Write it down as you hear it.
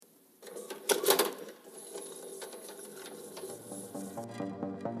Video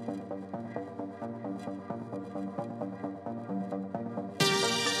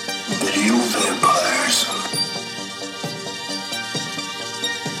vampires.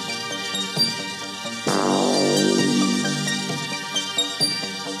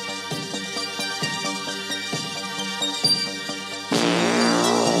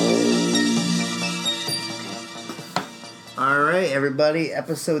 Alright, everybody,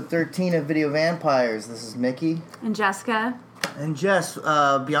 episode 13 of Video Vampires. This is Mickey. And Jessica. And Jess,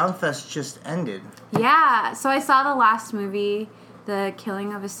 Beyond Fest just ended. Yeah, so I saw the last movie, The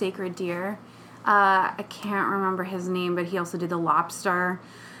Killing of a Sacred Deer. I can't remember his name, but he also did The Lobster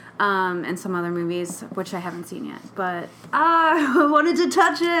and some other movies, which I haven't seen yet. But I wanted to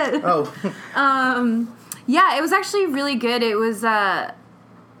touch it. Oh. Yeah, it was actually really good. It was...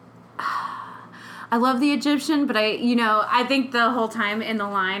 I love the Egyptian, but I think the whole time in the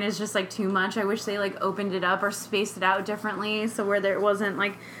line is just, too much. I wish they, opened it up or spaced it out differently so where there wasn't,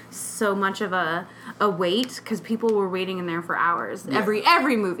 so much of a wait, because people were waiting in there for hours. Yeah.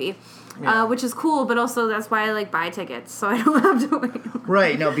 Every movie, yeah. Which is cool, but also that's why I, buy tickets, so I don't have to wait.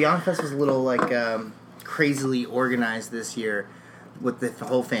 Right. No, Beyond Fest was a little, crazily organized this year with the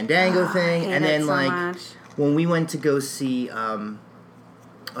whole Fandango thing. And then, much. When we went to go see... one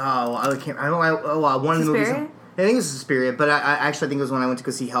of the movies. I think it was Suspiria, but I think it was when I went to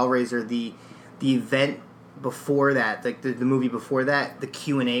go see Hellraiser. The event before that, the movie before that, the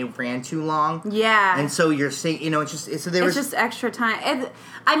Q&A ran too long. Yeah, and so you're saying, it's just extra time.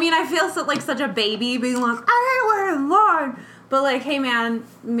 I feel such a baby being like, I hate waiting in line. But, hey, man,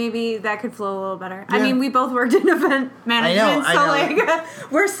 maybe that could flow a little better. Yeah. We both worked in event management, I know.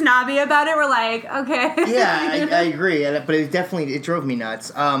 We're snobby about it. We're like, okay. Yeah, I agree. But it drove me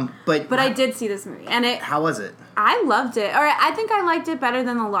nuts. But I did see this movie. And how was it? I loved it. Or I think I liked it better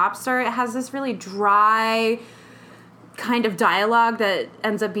than The Lobster. It has this really dry kind of dialogue that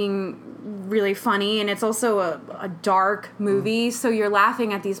ends up being really funny. And it's also a dark movie. So you're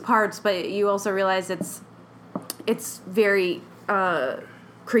laughing at these parts, but you also realize it's very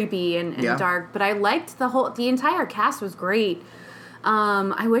creepy and dark, but I liked the entire cast was great.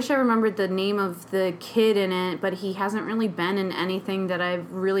 I wish I remembered the name of the kid in it, but he hasn't really been in anything that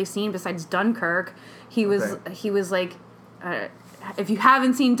I've really seen besides Dunkirk. He was if you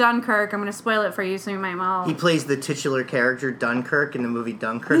haven't seen Dunkirk, I'm going to spoil it for you, so you might well. He plays the titular character Dunkirk in the movie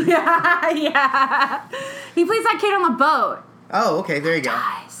Dunkirk. Yeah. He plays that kid on the boat. Oh, okay, there you go.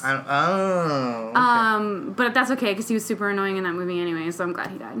 Dies. Okay. But that's okay, because he was super annoying in that movie anyway, so I'm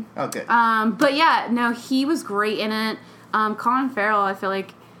glad he died. Oh, good. But yeah, no, he was great in it. Colin Farrell, I feel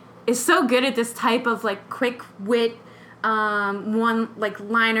like, is so good at this type of, quick wit,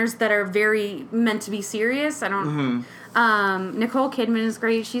 liners that are very meant to be serious. I don't... Mm-hmm. Nicole Kidman is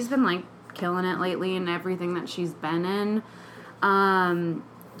great. She's been, killing it lately in everything that she's been in.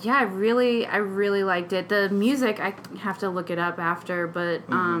 Yeah, I really liked it. The music, I have to look it up after, but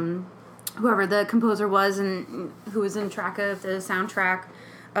whoever the composer was and who was in track of the soundtrack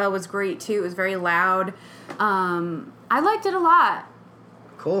was great too. It was very loud. I liked it a lot.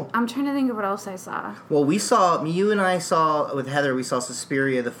 Cool. I'm trying to think of what else I saw. Well, you and I saw, with Heather, we saw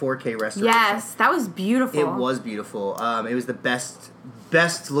Suspiria, the 4K restoration. Yes, that was beautiful. It was beautiful. It was the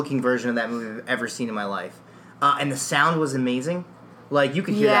best looking version of that movie I've ever seen in my life. And the sound was amazing. You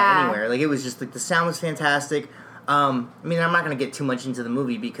could hear that anywhere. It was just, the sound was fantastic. I'm not going to get too much into the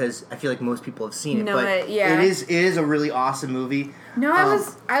movie because I feel like most people have seen it. But it is a really awesome movie. No,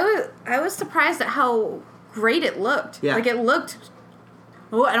 I was surprised at how great it looked. Yeah. It looked...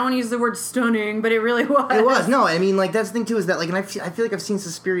 Oh, I don't want to use the word stunning, but it really was. It was. No, that's the thing, too, is that, and I feel like I've seen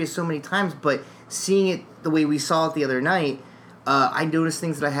Suspiria so many times, but seeing it the way we saw it the other night, I noticed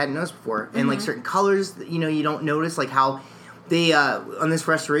things that I hadn't noticed before. And, certain colors, you don't notice, how... They, on this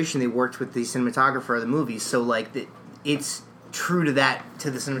restoration, they worked with the cinematographer of the movie, so, it's true to the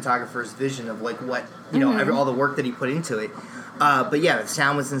cinematographer's vision of, what, all the work that he put into it. But, yeah, the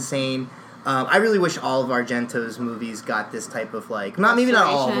sound was insane. I really wish all of Argento's movies got this type of, maybe not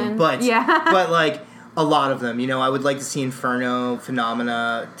all of them, but, a lot of them. I would like to see Inferno,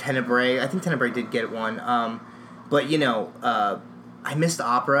 Phenomena, Tenebrae. I think Tenebrae did get one. But, I missed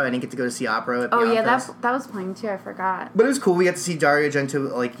opera. I didn't get to go to see opera at Beyond Fest. that was playing too. I forgot. But it was cool. We got to see Dario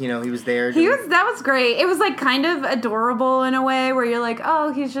Argento. He was there. That was great. It was kind of adorable in a way where you're like,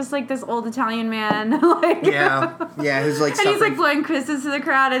 oh, he's just this old Italian man. Yeah. Who's and he's blowing kisses to the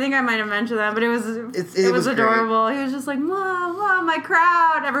crowd. I think I might have mentioned that, but it was adorable. Great. He was just like, whoa, my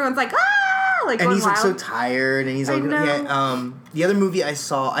crowd. Everyone's like, ah. And he's so tired, and he's the other movie I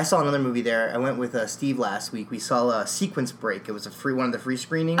saw another movie there. I went with Steve last week. We saw Sequence Break. It was one of the free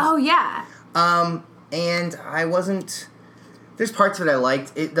screenings. Oh yeah. And I wasn't There's parts of it I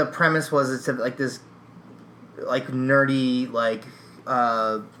liked. The premise was it's like this, like nerdy like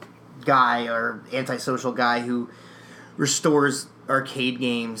guy or antisocial guy who restores arcade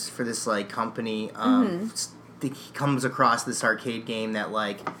games for this like company. He comes across this arcade game that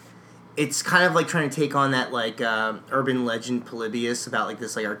like it's kind of like trying to take on that like urban legend Polybius about like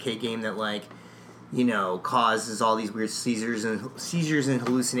this like arcade game that like causes all these weird seizures and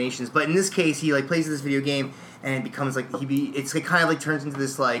hallucinations. But in this case, he like plays this video game and it becomes like it's like, kind of like turns into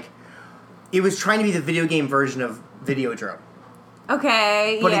this like it was trying to be the video game version of Videodrome.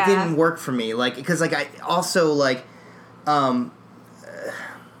 Okay, but it didn't work for me, like because like I also like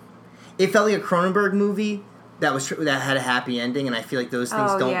it felt like a Cronenberg movie that had a happy ending, and I feel like those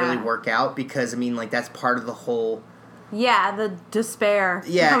things don't really work out because I mean like that's part of the whole. Yeah, the despair.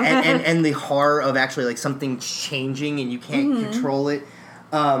 Yeah, and the horror of actually like something changing and you can't control it.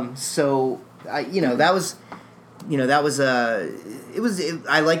 So that was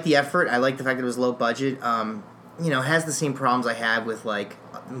I like the effort. I like the fact that it was low budget. It has the same problems I have with like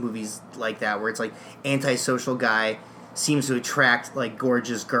movies like that where it's like antisocial guy seems to attract like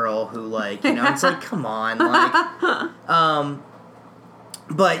gorgeous girl who like it's like come on like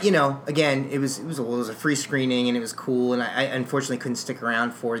but again it was a free screening and it was cool and I unfortunately couldn't stick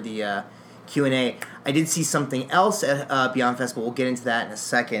around for the Q&A. I did see something else at Beyond Festival. We'll get into that in a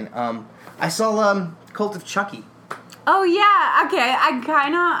second. I saw Cult of Chucky. Oh yeah, okay.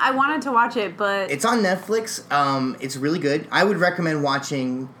 I wanted to watch it, but it's on Netflix. It's really good. I would recommend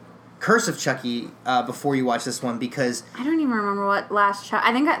watching Curse of Chucky before you watch this one because I don't even remember what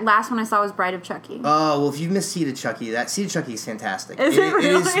I think last one I saw was Bride of Chucky. Oh well, if you've missed Seed of Chucky, Seed of Chucky is fantastic. Is it really?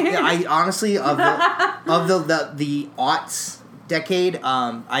 It is, I honestly of the aughts decade,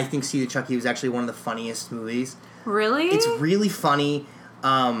 I think Seed of Chucky was actually one of the funniest movies. Really? It's really funny.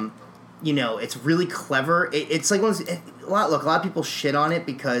 It's really clever. It's like one of those, a lot of people shit on it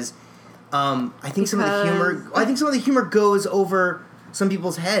because I think some of the humor goes over some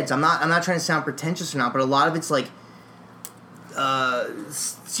people's heads. I'm not trying to sound pretentious or not, but a lot of it's like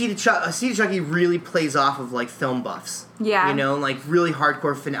Seed of Chucky really plays off of like film buffs. Yeah. Like really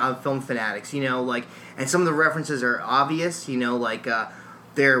hardcore film fanatics. And some of the references are obvious.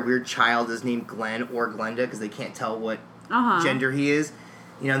 Their weird child is named Glenn or Glenda because they can't tell what gender he is.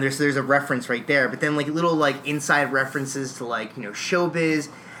 There's a reference right there, but then like little like inside references to like showbiz,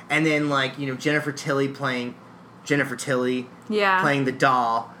 and then like Jennifer Tilly playing Jennifer Tilly, playing the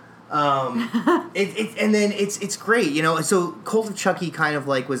doll. And then it's great, So Cult of Chucky kind of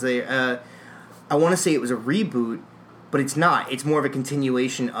like was I want to say it was a reboot, but it's not. It's more of a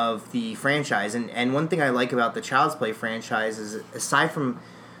continuation of the franchise. And one thing I like about the Child's Play franchise is aside from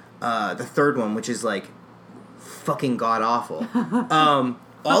the third one, which is like fucking god awful.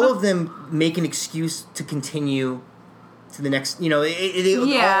 All of them make an excuse to continue to the next. All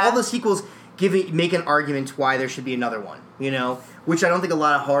the sequels make an argument why there should be another one. Which I don't think a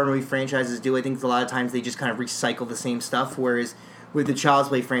lot of horror movie franchises do. I think a lot of times they just kind of recycle the same stuff. Whereas with the Child's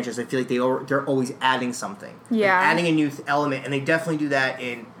Play franchise, I feel like they're always adding something, adding a new element, and they definitely do that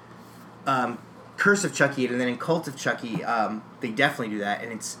in Curse of Chucky, and then in Cult of Chucky, they definitely do that,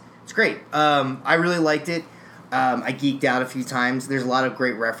 and it's great. I really liked it. I geeked out a few times. There's a lot of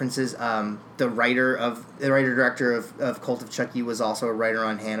great references. The writer-director of Cult of Chucky was also a writer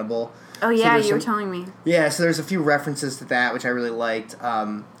on Hannibal. Oh yeah, you were telling me. Yeah, so there's a few references to that, which I really liked.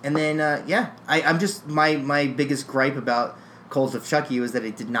 And then, I'm just, my biggest gripe about Cult of Chucky was that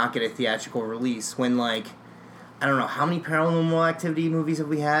it did not get a theatrical release when, like, I don't know, how many Paranormal Activity movies have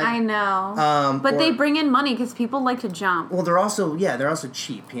we had? I know. But they bring in money because people like to jump. Well, they're also cheap, they're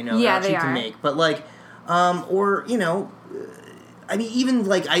cheap to make. But, like, I mean, even,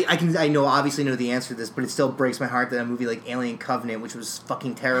 like, I obviously know the answer to this, but it still breaks my heart that a movie like Alien Covenant, which was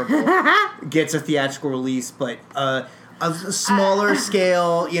fucking terrible, gets a theatrical release, but a smaller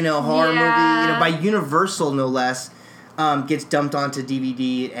scale, horror movie, by Universal, no less, gets dumped onto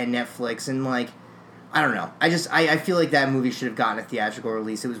DVD and Netflix, and, like, I don't know. I feel like that movie should have gotten a theatrical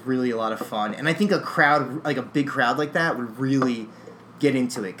release. It was really a lot of fun, and I think a crowd, like a big crowd like that, would really get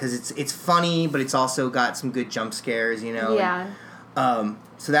into it, because it's funny, but it's also got some good jump scares, Yeah.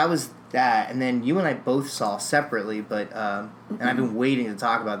 So that was that, and then you and I both saw separately, but and I've been waiting to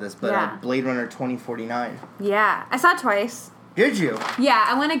talk about this, but Blade Runner 2049. Yeah, I saw it twice. Did you? Yeah,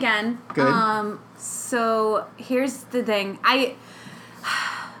 I went again. Good. So here's the thing,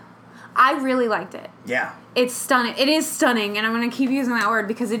 I really liked it. Yeah. It's stunning. It is stunning, and I'm going to keep using that word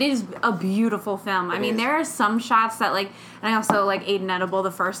because it is a beautiful film. I mean, there are some shots that, like, and I also, like, ate an edible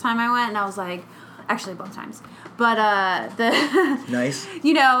the first time I went, and I was like, actually both times. But, Nice.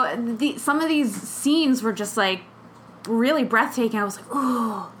 Some of these scenes were just, like, really breathtaking. I was like,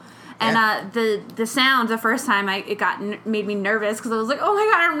 ooh. And the sound, the first time, made me nervous because I was like, oh my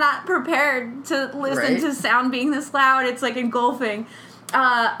God, I'm not prepared to listen to sound being this loud. It's like engulfing.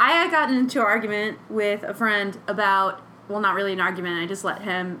 I had gotten into an argument with a friend about, well, not really an argument. I just let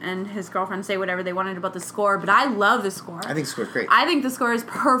him and his girlfriend say whatever they wanted about the score. But I love the score. I think the score's great. I think the score is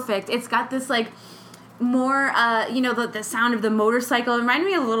perfect. It's got this like more, the sound of the motorcycle. It reminded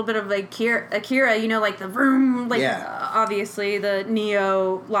me a little bit of like Akira, like the vroom, like obviously the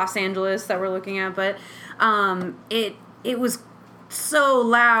Neo Los Angeles that we're looking at, but it was so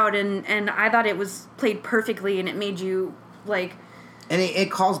loud and I thought it was played perfectly and it made you like. And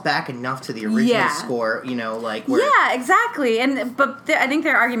it calls back enough to the original score, like where... Yeah, exactly. I think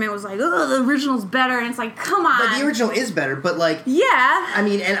their argument was like, oh, the original's better, and it's like, come on. But the original is better, but like... Yeah. I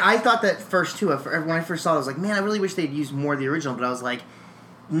mean, and I thought that first, too. When I first saw it, I was like, man, I really wish they'd used more of the original, but I was like,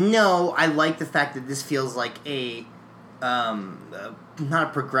 no, I like the fact that this feels like a... not a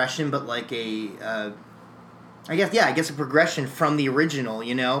progression, but like a... I guess a progression from the original,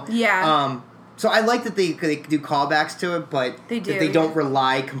 Yeah. So I like that they do callbacks to it, but that they don't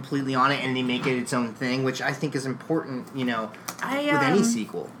rely completely on it and they make it its own thing, which I think is important, with any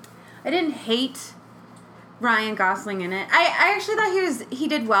sequel. I didn't hate Ryan Gosling in it. I actually thought he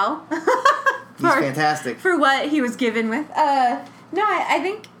did well. He's fantastic. For what he was given with. No, I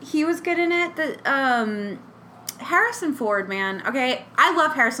think he was good in it. Harrison Ford, man. Okay, I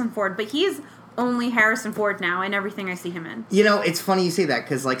love Harrison Ford, but he's only Harrison Ford now in everything I see him in. It's funny you say that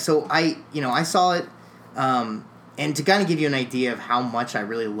because, I saw it, and to kind of give you an idea of how much I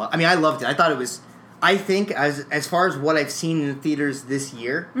really love. I mean, I loved it. I thought it was. I think as far as what I've seen in the theaters this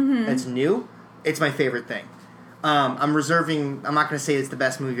year, that's new. It's my favorite thing. I'm reserving. I'm not going to say it's the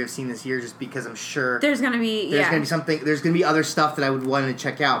best movie I've seen this year, just because I'm sure there's going to be something. There's going to be other stuff that I would want to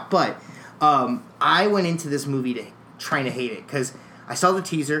check out. But I went into this movie trying to hate it because I saw the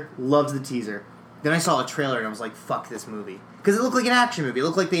teaser, loved the teaser. Then I saw a trailer and I was like, "Fuck this movie," because it looked like an action movie. It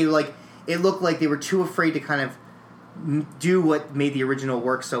looked like they were too afraid to kind of do what made the original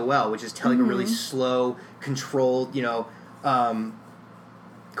work so well, which is telling a really slow, controlled, not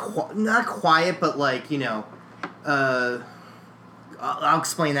quiet, but I'll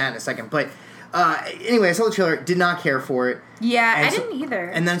explain that in a second. But anyway, I saw the trailer, did not care for it. Yeah, I didn't either.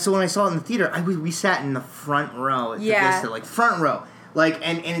 And then so when I saw it in the theater, we sat in the front row at the Vista, front row.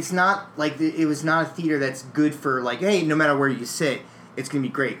 And it's not, it was not a theater that's good for, hey, no matter where you sit, it's going to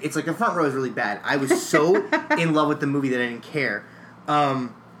be great. It's the front row is really bad. I was so in love with the movie that I didn't care.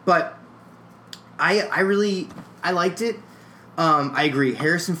 But I liked it. I agree.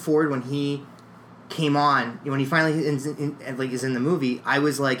 Harrison Ford, when he came on, when he finally is in the movie, I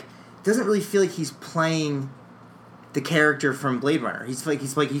was like, it doesn't really feel like he's playing the character from Blade Runner. He's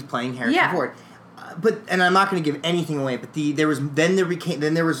playing Harrison Ford. And I'm not going to give anything away, but there was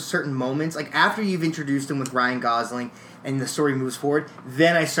certain moments, after you've introduced him with Ryan Gosling and the story moves forward,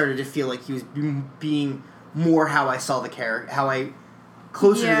 then I started to feel like he was being more how I saw the character,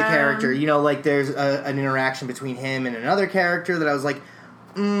 closer to the character. There's an interaction between him and another character that I was like,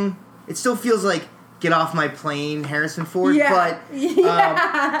 it still feels like get off my plane, Harrison Ford, but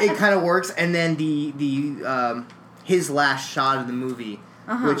it kind of works. And then the his last shot of the movie.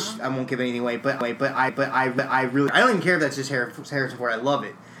 Which I won't give anything away, but I really, I don't even care if that's just Harrison Ford. I love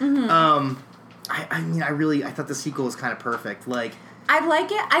it. I thought the sequel was kind of perfect. I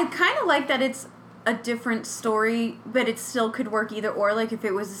like it. I kind of like that it's a different story, but it still could work either or. If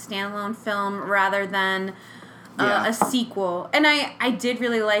it was a standalone film rather than a sequel, and I did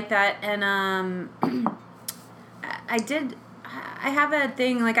really like that, and I have a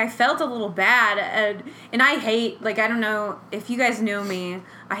thing, I felt a little bad, and I hate, I don't know if you guys know me,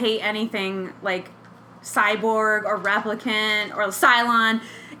 I hate anything, Cyborg, or Replicant, or Cylon.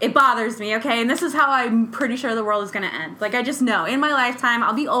 It bothers me, okay? And this is how I'm pretty sure the world is gonna end. I just know. In my lifetime,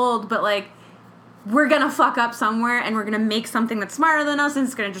 I'll be old, but, we're gonna fuck up somewhere, and we're gonna make something that's smarter than us, and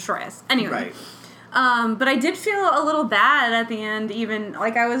it's gonna destroy us. Anyway. Right. But I did feel a little bad at the end, even,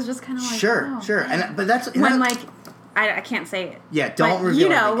 I was just kind of Sure. But that's... When, I can't say it. Yeah, don't reveal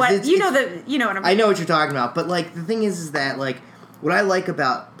it. You know what I'm... I know what you're talking about, but the thing is that what I like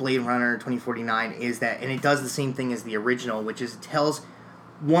about Blade Runner 2049 is that, and it does the same thing as the original, which is it tells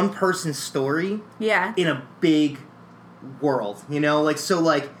one person's story. Yeah. In a big world,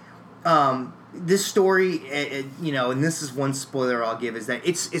 this story, and this is one spoiler I'll give, is that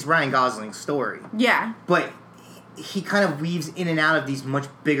it's Ryan Gosling's story. Yeah. But he kind of weaves in and out of these much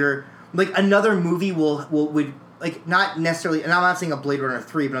bigger, another movie would. Not necessarily, and I'm not saying a Blade Runner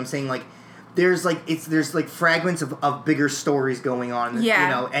 3, but I'm saying, there's fragments of bigger stories going on,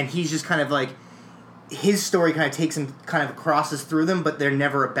 and he's just kind of, his story kind of takes him, kind of crosses through them, but they're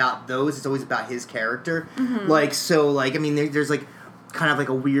never about those. It's always about his character. Like, so, like, I mean, there's, like, kind of, like,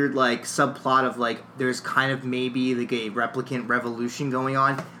 a weird, like, subplot of, like, there's kind of maybe, like, a replicant revolution going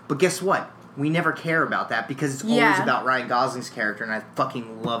on. But guess what? We never care about that because it's always about Ryan Gosling's character, and I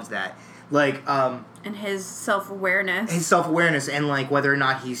fucking loved that. Like, and his self-awareness. And, like, whether or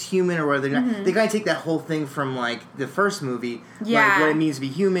not he's human or whether or not... They kind of take that whole thing from, like, the first movie. Yeah. Like, what it means to be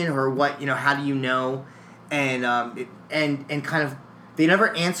human or what, you know, how do you know? And, and kind of... They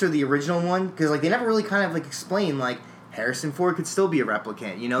never answer the original one because, like, they never really kind of, like, explain, like, Harrison Ford could still be a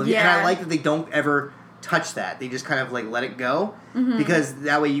replicant, you know? Yeah. And I like that they don't ever touch that. They just kind of, like, let it go because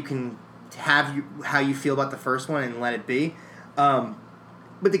that way you can have how you feel about the first one and let it be.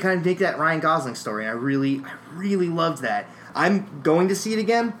 But they kind of make that Ryan Gosling story, and I really loved that. I'm going to see it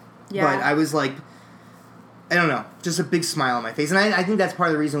again, but I was like, I don't know, just a big smile on my face. And I think that's part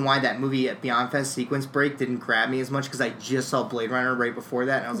of the reason why that movie at Beyond Fest Sequence Break didn't grab me as much, because I just saw Blade Runner right before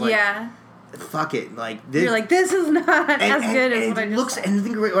that, and I was like, fuck it. Like, this, you're like, this is not as good as what I just saw. And I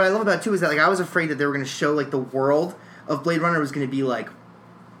think what I love about it, too, is that, like, I was afraid that they were going to show, like, the world of Blade Runner was going to be, like,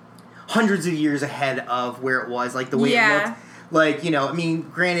 hundreds of years ahead of where it was, like, the way it looked. Like, you know, I mean,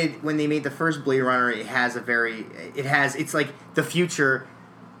 granted, when they made the first Blade Runner, it's like the future,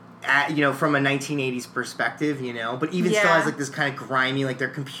 you know, from a 1980s perspective, you know, but even still has, like, this kind of grimy, like, their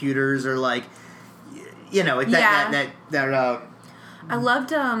computers are, like, you know, that I loved,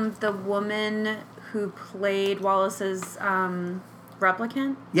 the woman who played Wallace's,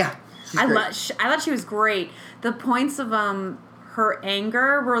 replicant. Yeah. I thought she was great. The points of, her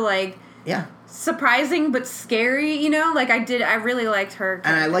anger were, like... Yeah. Surprising but scary, you know? Like, I really liked her character.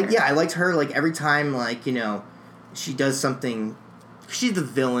 And I liked her, like, every time, like, you know, she does something, she's the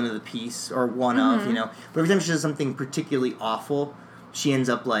villain of the piece, or one of, you know, but every time she does something particularly awful, she ends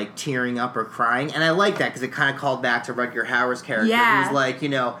up, like, tearing up or crying, and I like that, because it kind of called back to Rutger Hauer's character, who's, like, you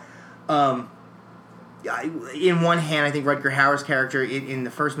know, in one hand, I think Rutger Hauer's character, in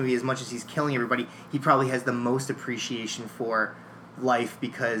the first movie, as much as he's killing everybody, he probably has the most appreciation for life,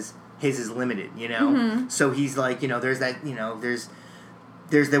 because... his is limited, you know? So he's like, you know, there's that, you know, there's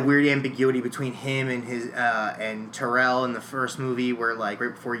the weird ambiguity between him and his, and Terrell in the first movie where, like,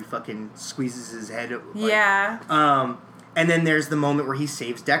 right before he fucking squeezes his head. Like, and then there's the moment where he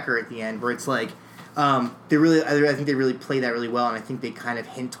saves Decker at the end where it's like, I think they really play that really well, and I think they kind of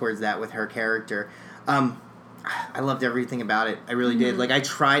hint towards that with her character. I loved everything about it. I really did. Like,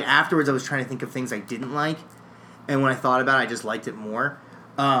 afterwards I was trying to think of things I didn't like, and when I thought about it, I just liked it more.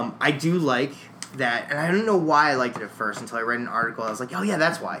 I do like that, and I don't know why I liked it at first until I read an article. I was like, oh yeah,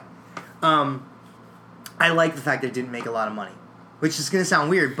 that's why. I like the fact that it didn't make a lot of money, which is going to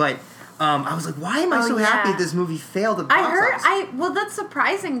sound weird, but I was like, why am I so happy that this movie failed at the box office? Well, that's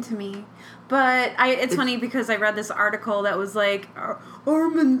surprising to me, but it's funny because I read this article that was like, are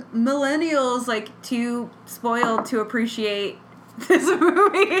millennials, like, too spoiled to appreciate this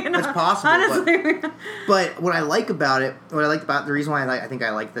movie? That's possible. Honestly. But what I liked about the reason why I think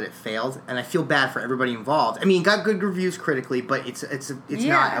I like that it failed, and I feel bad for everybody involved. I mean, it got good reviews critically, but it's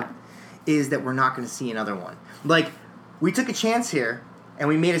not, is that we're not going to see another one. Like, we took a chance here, and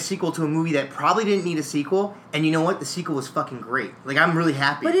we made a sequel to a movie that probably didn't need a sequel, and you know what? The sequel was fucking great. Like, I'm really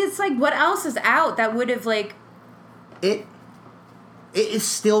happy. But it's like, what else is out that would have, like... It is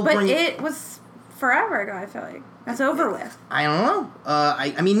still... But it was forever ago, I feel like. That's over with. I don't know.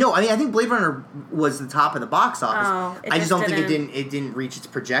 I think Blade Runner was the top of the box office. I just don't think it didn't reach its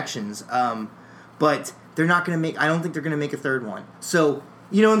projections. But they're not going to make... I don't think they're going to make a third one. So,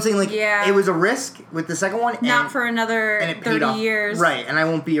 you know what I'm saying? Like, it was a risk with the second one. Not for another 30 years. Right, and I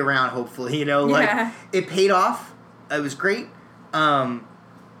won't be around, hopefully, you know? Like, it paid off. It was great.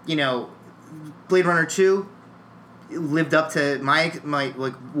 You know, Blade Runner 2... lived up to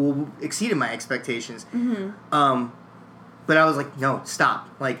exceeded my expectations. But I was like, no, stop.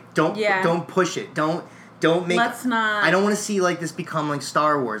 Like, don't push it. Don't make... Let's not... I don't want to see, like, this become, like,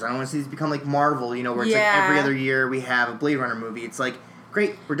 Star Wars. I don't want to see this become, like, Marvel, you know, where it's, like, every other year we have a Blade Runner movie. It's like,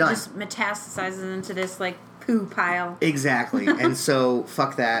 great, we're done. Just metastasizes into this, like, poo pile. Exactly. And so,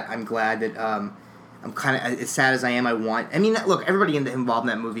 fuck that. I'm glad that, I'm kind of... As sad as I am, I mean, look, everybody involved in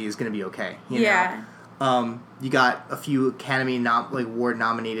that movie is going to be okay, you know? You got a few Academy Award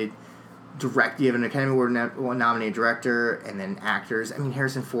nominated you have an Academy Award nominated director and then actors. I mean,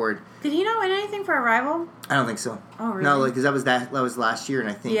 Harrison Ford. Did he not win anything for Arrival? I don't think so. Oh, really? No, like, because that was last year, and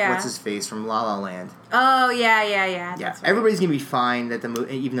I think what's his face from La La Land. Oh, yeah. Yeah, that's everybody's gonna be fine that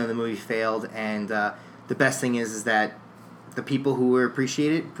even though the movie failed, and the best thing is that the people who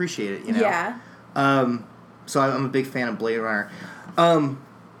appreciate it. You know. Yeah. So I'm a big fan of Blade Runner.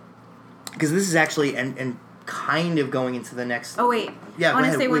 because this is actually and kind of going into the next. Oh wait, yeah. I want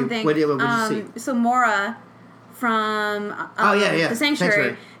to say one thing. What did you see? So Mora from the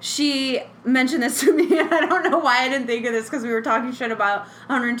Sanctuary, she mentioned this to me, and I don't know why I didn't think of this because we were talking shit about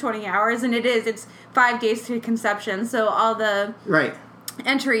 120 hours, and it's 5 days to conception, so all the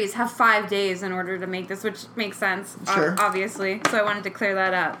entries have 5 days in order to make this, which makes sense, obviously. So I wanted to clear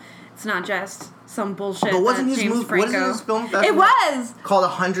that up. It's not just some bullshit. But wasn't his James movie? Franco. Wasn't his film festival? It was called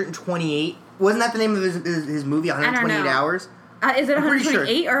 128. Wasn't that the name of his movie? 128 hours. Is it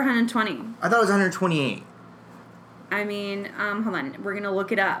 128 or 120? I thought it was 128. I mean, hold on. We're going to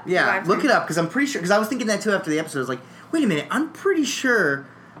look it up. Yeah, look it up, because I'm pretty sure... Because I was thinking that, too, after the episode. I was like, wait a minute, I'm pretty sure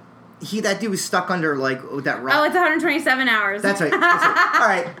that dude was stuck under, like, with that rock. Oh, it's 127 hours. That's right. All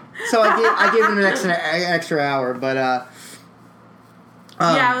right. So I gave him an extra hour, but... yeah,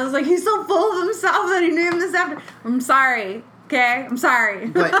 I was like, he's so full of himself that he named this after... I'm sorry, okay? I'm sorry.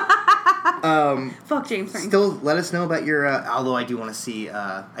 But... fuck James Franco. Still, let us know about your... although I do want to see...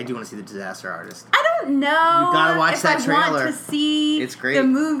 The Disaster Artist. I don't know. You gotta watch that trailer. I want to see it's great. The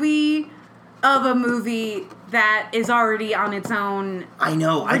movie of a movie that is already on its own. I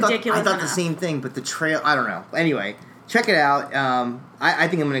know. Ridiculous I thought the same thing, but the trail... I don't know. Anyway, check it out. I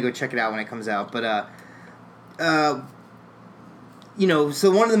think I'm going to go check it out when it comes out. But, you know, so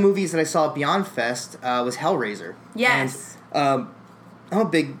one of the movies that I saw at Beyond Fest was Hellraiser. Yes. And I'm a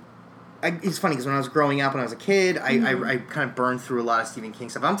big... it's funny, because when I was growing up, when I was a kid, I kind of burned through a lot of Stephen King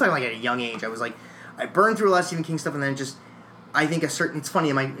stuff. I'm talking like at a young age. I was like... I burned through a lot of Stephen King stuff, and then just... I think it's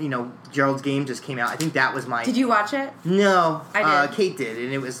funny, Gerald's Game just came out. I think that was my... Did you watch it? No. I did. Kate did,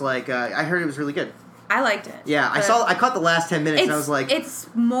 and it was like... I heard it was really good. I liked it. Yeah, I caught the last 10 minutes, and I was like...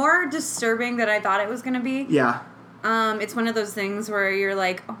 It's more disturbing than I thought it was going to be. Yeah. It's one of those things where you're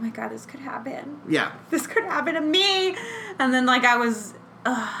like, oh my god, this could happen. Yeah. This could happen to me. And then, like, I was...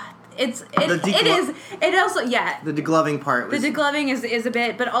 It also, yeah. The degloving part was... The degloving is a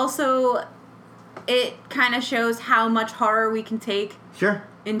bit, but also... It kind of shows how much horror we can take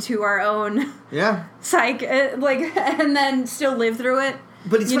into our own psych, and then still live through it.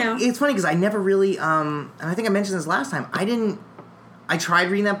 But it's funny because I never really, and I think I mentioned this last time. I tried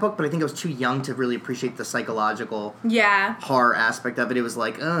reading that book, but I think I was too young to really appreciate the psychological horror aspect of it. It was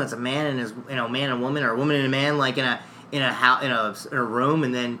like, oh, it's a man and his, man and woman, or a woman and a man, like in a house, in a room,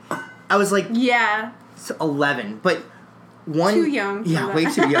 and then I was like, 11, but. Too young. Yeah, way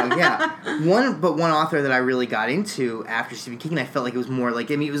too young, yeah. One author that I really got into after Stephen King, and I felt like it was more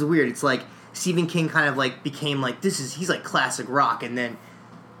like, it was weird. It's like Stephen King kind of like became like, he's like classic rock, and then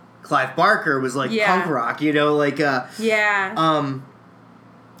Clive Barker was like punk rock, and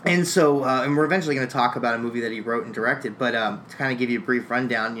so, and we're eventually going to talk about a movie that he wrote and directed, but to kind of give you a brief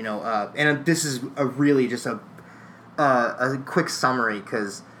rundown, and this is really just a quick summary,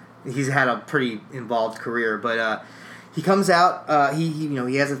 because he's had a pretty involved career, but he comes out.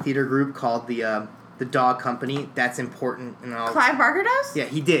 He has a theater group called the Dog Company. That's important. Clive Barker does? Yeah,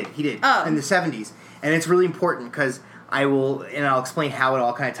 he did. Oh. In the 70s, and it's really important because I'll explain how it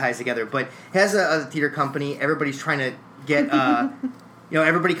all kind of ties together. But he has a theater company. Everybody's trying to get.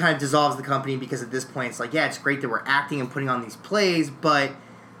 Everybody kind of dissolves the company because at this point it's like, yeah, it's great that we're acting and putting on these plays, but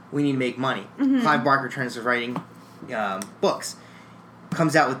we need to make money. Mm-hmm. Clive Barker turns to writing books.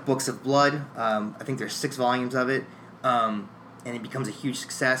 Comes out with Books of Blood. I think there's 6 volumes of it. And it becomes a huge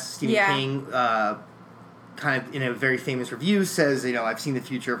success. Stephen King, kind of in a very famous review, says, I've seen the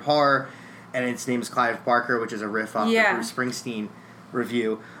future of horror, and its name is Clive Barker, which is a riff off the Bruce Springsteen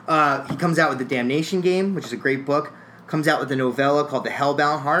review. He comes out with The Damnation Game, which is a great book. Comes out with a novella called The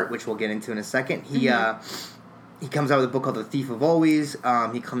Hellbound Heart, which we'll get into in a second. He comes out with a book called The Thief of Always.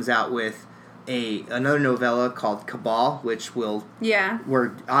 He comes out with another novella called Cabal, which we're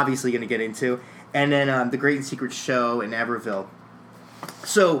obviously going to get into. And then The Great and Secret Show in Everville.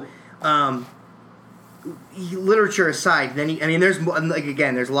 So, literature aside, then there's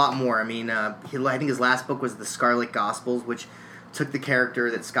a lot more. I think his last book was The Scarlet Gospels, which took the character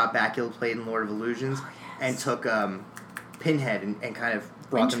that Scott Bakula played in Lord of Illusions and took Pinhead and kind of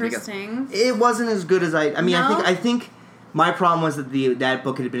brought them together. Interesting. It wasn't as good as I think my problem was that that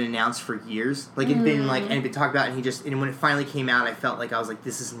book had been announced for years. Like it'd been and it'd been talked about, and when it finally came out, I felt like I was like,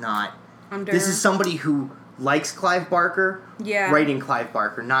 this is not. This is somebody who likes Clive Barker, writing Clive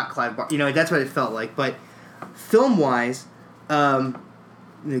Barker, not Clive Barker. That's what it felt like. But film-wise, again,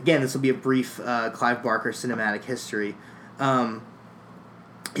 this will be a brief Clive Barker cinematic history.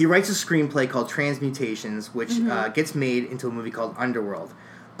 He writes a screenplay called Transmutations, which gets made into a movie called Underworld.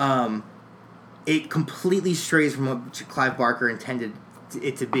 It completely strays from what Clive Barker intended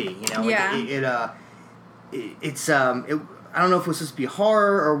it to be. I don't know if it was supposed to be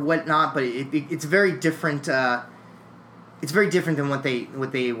horror or whatnot, but it's very different. It's very different than what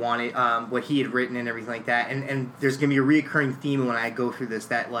they wanted, what he had written and everything like that. And there's going to be a reoccurring theme when I go through this,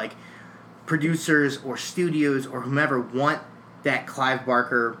 that like producers or studios or whomever want that Clive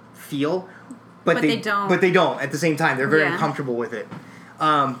Barker feel, but they don't. But they don't at the same time. They're very uncomfortable with it.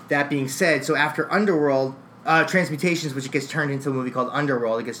 That being said, so after Underworld, Transmutations, which gets turned into a movie called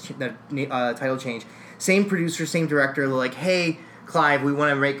Underworld, it gets the title change. Same producer, same director. They're like, hey, Clive, we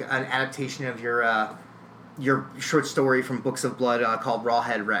want to make an adaptation of your short story from Books of Blood called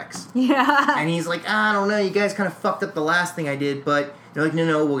Rawhead Rex. Yeah. And he's like, I don't know, you guys kind of fucked up the last thing I did, but they're like,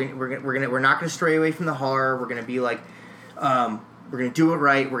 no, we're not gonna stray away from the horror. We're gonna be like, we're gonna do it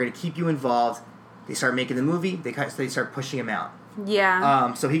right. We're gonna keep you involved. They start making the movie. They start pushing him out.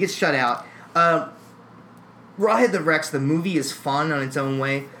 Yeah. So he gets shut out. Rawhead the Rex, the movie is fun on its own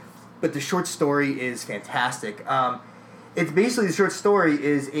way, but the short story is fantastic. It's basically, the short story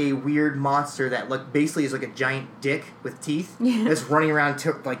is a weird monster that basically is like a giant dick with teeth that's running around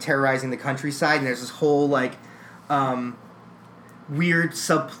terrorizing the countryside, and there's this whole weird kind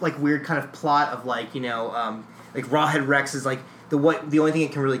of plot of like Rawhead Rex is like the only thing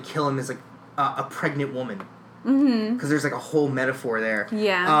that can really kill him is like a pregnant woman, because there's like a whole metaphor there.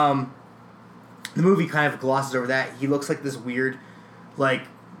 Yeah. The movie kind of glosses over that. He looks like this weird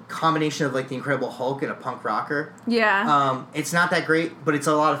combination of like the Incredible Hulk and a punk rocker. Yeah. It's not that great, but it's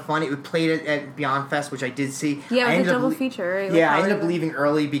a lot of fun. It played at Beyond Fest, which I did see. Yeah, it was a double feature. Right? Yeah, I ended up leaving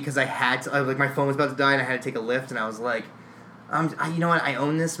early because I had to. My phone was about to die, and I had to take a lift, and I was like, you know what? I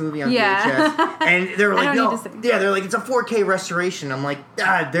own this movie on VHS, and they were like, no, they're like, it's a 4K restoration. I'm like,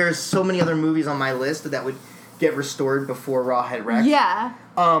 there's so many other movies on my list that would get restored before Rawhead Rex. Yeah.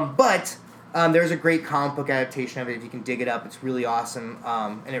 But. There's a great comic book adaptation of it. If you can dig it up, it's really awesome,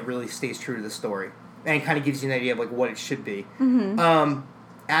 and it really stays true to the story, and it kind of gives you an idea of like what it should be. Mm-hmm.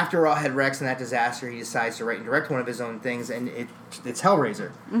 After Rawhead Rex and that disaster, he decides to write and direct one of his own things, and it's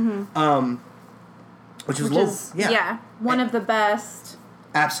Hellraiser, which is one of the best.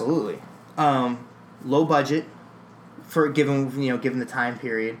 Absolutely, low budget for given the time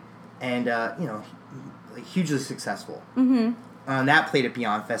period, and hugely successful. Mm-hmm. That played at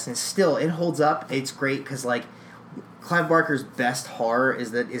Beyond Fest, and still, it holds up. It's great, because, Clive Barker's best horror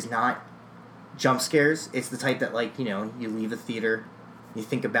is not jump scares. It's the type that, you leave a theater, you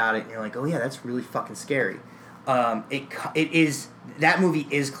think about it, and you're like, oh, yeah, that's really fucking scary. It is... That movie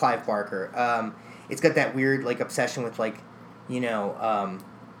is Clive Barker. It's got that weird, obsession with,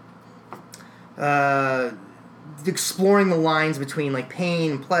 exploring the lines between,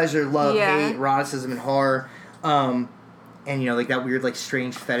 pain, pleasure, love, hate, eroticism, and horror. And, that weird,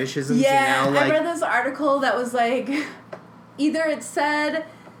 strange fetishism. Yeah, I read this article that was, either it said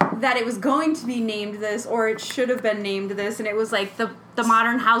that it was going to be named this, or it should have been named this, and it was, the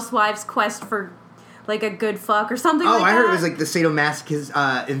modern housewife's quest for, a good fuck, or something like that. Oh, I heard it was, the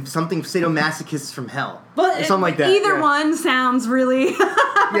sadomasochist, something sadomasochists from hell. But or something like that. Either one sounds really,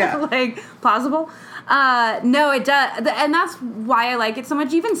 plausible. No, it does, and that's why I like it so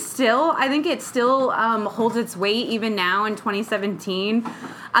much. Even still, I think it still holds its weight even now in 2017.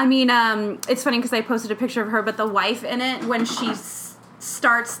 I mean, it's funny because I posted a picture of her, but the wife in it, when she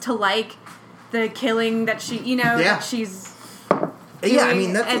starts to like the killing that she, that she's doing, I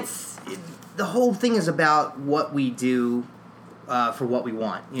mean, the whole thing is about what we do for what we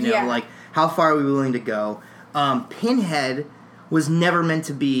want. How far are we willing to go? Pinhead was never meant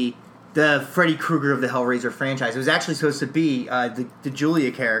to be the Freddy Krueger of the Hellraiser franchise. It was actually supposed to be the Julia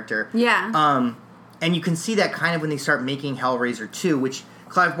character. Yeah. And you can see that kind of when they start making Hellraiser 2, which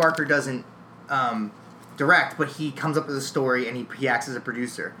Clive Barker doesn't direct, but he comes up with a story and he acts as a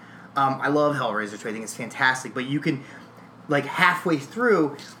producer. I love Hellraiser 2. I think it's fantastic. But you can, halfway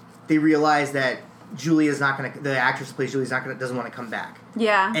through, they realize that Julia's not going to... The actress who plays Julia doesn't want to come back.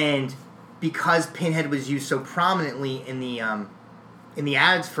 Yeah. And because Pinhead was used so prominently in the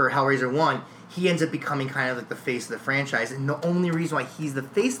ads for Hellraiser 1, he ends up becoming kind of the face of the franchise. And the only reason why he's the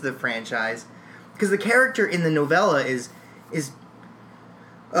face of the franchise, because the character in the novella is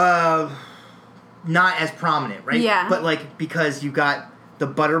not as prominent, right? Yeah. But, because you got the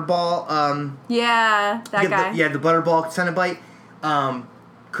Butterball... that guy. The Butterball Cenobite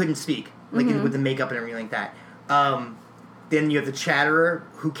couldn't speak, with the makeup and everything like that. Then you have the Chatterer,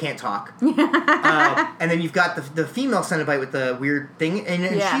 who can't talk. And then you've got the female Cenobite with the weird thing. And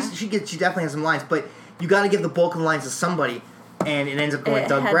she definitely has some lines. But you got to give the bulk of the lines to somebody. And it ends up going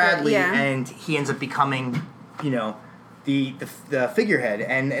Doug Bradley. And he ends up becoming, the figurehead.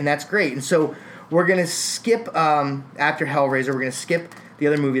 And that's great. And so we're going to skip, after Hellraiser, we're going to skip the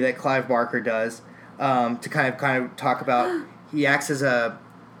other movie that Clive Barker does. to kind of talk about. He acts as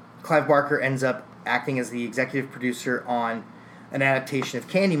Clive Barker ends up acting as the executive producer on an adaptation of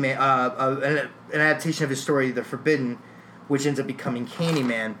Candyman, an adaptation of his story, The Forbidden, which ends up becoming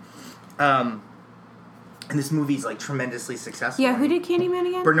Candyman. And this movie's like tremendously successful. Yeah, who did Candyman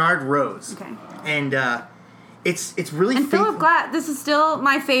again? Bernard Rose. Okay. And it's really and Philip Glass. This is still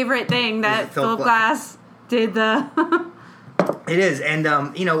my favorite thing that Philip Glass did. It is, and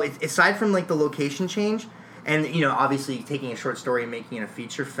aside from like the location change, and obviously taking a short story and making it a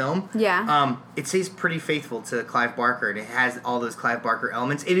feature film, it stays pretty faithful to Clive Barker, and it has all those Clive Barker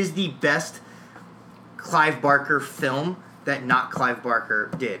elements. It is the best Clive Barker film that not Clive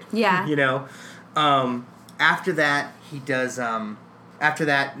Barker did. Yeah. After that, he does. After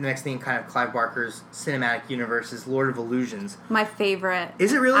that, the next thing kind of Clive Barker's cinematic universe is Lord of Illusions. My favorite.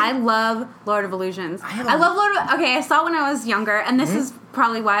 Is it really? I love Lord of Illusions. I love Lord of... Okay, I saw it when I was younger, and this is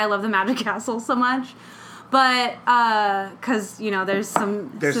probably why I love the Magic Castle so much. But, because, there's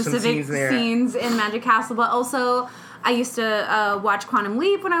some specific scenes in Magic Castle, but also I used to watch Quantum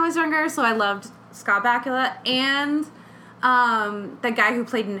Leap when I was younger, so I loved Scott Bakula, and the guy who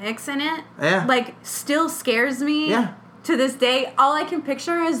played Nix in it, still scares me. Yeah. To this day, all I can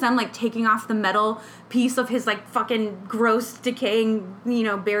picture is them, taking off the metal piece of his, fucking gross, decaying,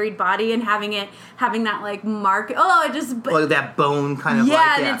 buried body and having that, mark. Oh, it just... Like that bone kind of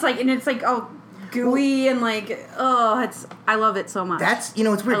and it's all gooey and, I love it so much. That's,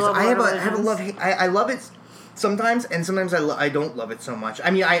 it's weird. I have a love... I love it sometimes, and sometimes I don't love it so much.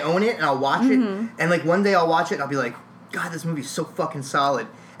 I mean, I own it, and I'll watch it, and, one day I'll watch it, and I'll be like, God, this movie's so fucking solid.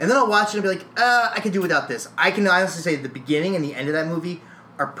 And then I'll watch it and be like, I can do without this. I can honestly say the beginning and the end of that movie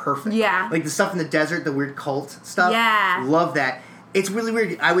are perfect. Yeah. Like the stuff in the desert, the weird cult stuff. Yeah. Love that. It's really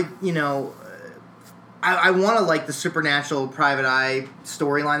weird. I would, I want to like the supernatural private eye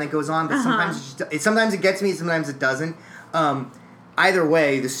storyline that goes on, but sometimes it gets me, sometimes it doesn't. Either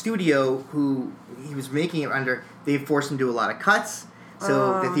way, the studio who he was making it under, they forced him to do a lot of cuts.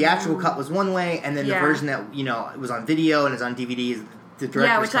 So the theatrical cut was one way, and then the version that, it was on video and is on DVD is the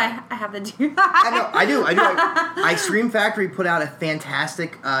director's cut. I have the DVD. I do. Scream Factory put out a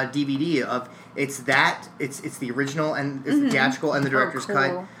fantastic DVD of it's the original and it's the theatrical and the director's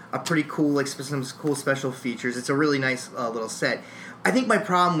cut. A pretty cool, some cool special features. It's a really nice little set. I think my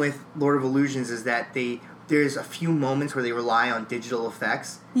problem with Lord of Illusions is that there's a few moments where they rely on digital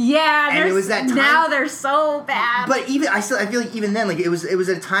effects. Yeah, and it was that time. Now they're so bad. But I feel like even then, it was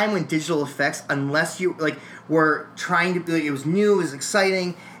a time when digital effects, unless you were trying to be, it was new, it was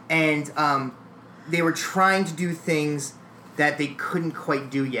exciting, and they were trying to do things that they couldn't quite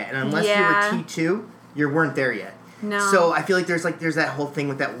do yet. And unless you were T2, you weren't there yet. No. So I feel like there's that whole thing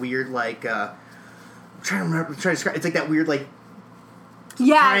with that weird I'm trying to describe. It's like that weird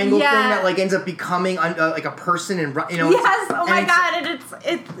triangle thing that ends up becoming a person and Yes, oh my god, and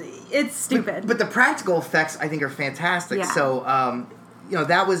it's stupid. But the practical effects I think are fantastic. Yeah. So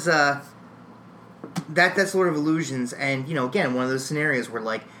that was that's Lord of Illusions, and again one of those scenarios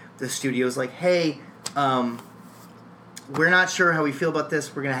where the studio's like, hey, we're not sure how we feel about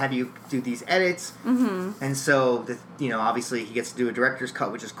this. We're gonna have you do these edits, and so obviously he gets to do a director's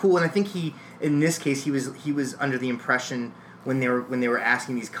cut, which is cool. And I think in this case he was under the impression when they were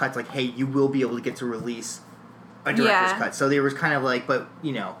asking these cuts, hey, you will be able to get to release a director's cut. So there was kind of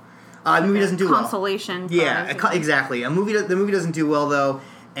the movie doesn't do consolation. Well. Yeah, exactly. The movie doesn't do well though,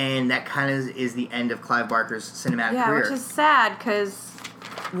 and that kind of is the end of Clive Barker's cinematic career. Yeah, which is sad because.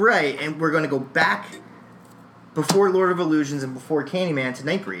 Right, and we're going to go back before Lord of Illusions and before Candyman to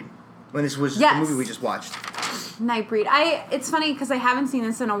Nightbreed, when this was the movie we just watched. Nightbreed. It's funny because I haven't seen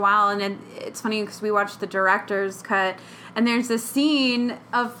this in a while, and it's funny because we watched the director's cut, and there's this scene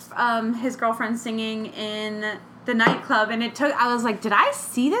of his girlfriend singing in the nightclub, and I was like, did I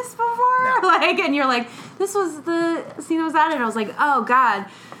see this before? No. And you're like, this was the scene that was added. I was like, oh god.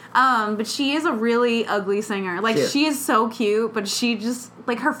 But she is a really ugly singer. She is so cute, but she just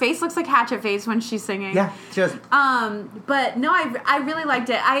her face looks like Hatchet Face when she's singing. Yeah, she does. But no, I really liked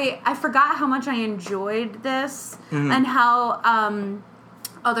it. I forgot how much I enjoyed this and how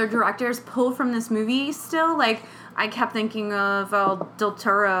other directors pull from this movie still. I kept thinking of Del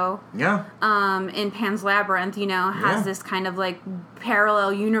Toro. Yeah. In Pan's Labyrinth, has this kind of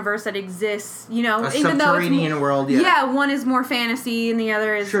parallel universe that exists, a even though it's world. Yeah. Yeah, one is more fantasy and the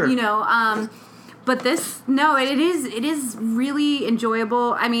other is, but this, no, it is really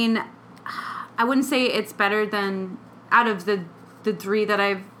enjoyable. I mean, I wouldn't say it's better than out of the three that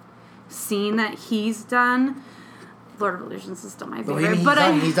I've seen that he's done. Lord of Illusions is still my favorite.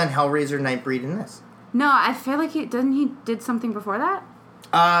 He's done Hellraiser, Nightbreed, and this. No, I feel like he did something before that.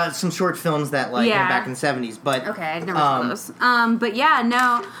 Some short films that back in the 70s, but okay, I never saw those. But yeah,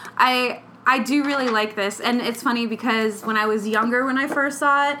 no, I do really like this, and it's funny because when I was younger, when I first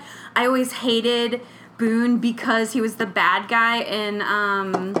saw it, I always hated Boone because he was the bad guy in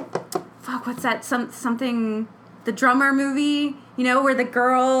what's that? Something the drummer movie, where the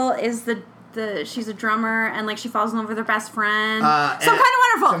girl is she's a drummer and like she falls in love with her best friend. Some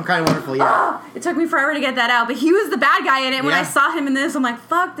Kind of Wonderful, yeah. Oh, it took me forever to get that out, but he was the bad guy in it. When I saw him in this, I'm like,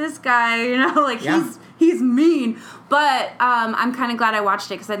 fuck this guy, he's mean. But I'm kind of glad I watched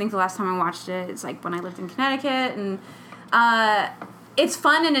it because I think the last time I watched it, it's like when I lived in Connecticut, and it's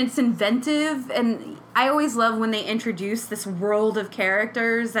fun and it's inventive, and I always love when they introduce this world of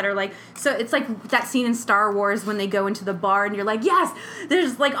characters that are like, so it's like that scene in Star Wars when they go into the bar and you're like, yes,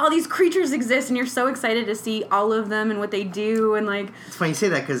 there's like all these creatures exist, and you're so excited to see all of them and what they do, and like. It's funny you say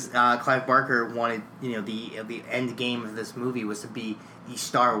that because Clive Barker wanted, the end game of this movie was to be the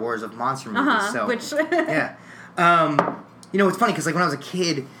Star Wars of monster movies. So yeah, it's funny because like when I was a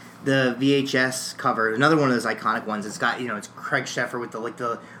kid, the VHS cover, another one of those iconic ones. It's got it's Craig Sheffer with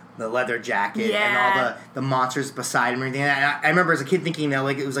the leather jacket and all the monsters beside him and everything. And I remember as a kid thinking that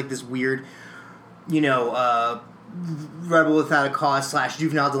like it was like this weird, Rebel Without a Cause /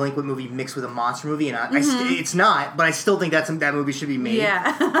 juvenile delinquent movie mixed with a monster movie, and it's not, but I still think that movie should be made.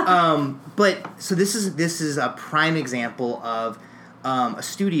 Yeah. But so this is a prime example of a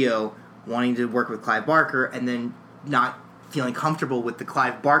studio wanting to work with Clive Barker and then not feeling comfortable with the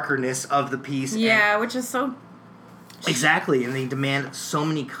Clive Barker-ness of the piece. Yeah, which is so. Exactly, and they demand so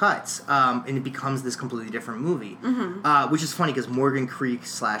many cuts, and it becomes this completely different movie. Which is funny because Morgan Creek /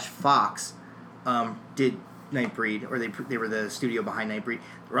 Fox did Nightbreed, or they were the studio behind Nightbreed.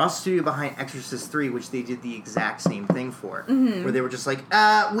 They were also the studio behind Exorcist 3, which they did the exact same thing for, where they were just like,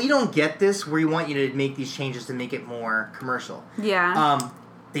 we don't get this, we want you to make these changes to make it more commercial. Yeah.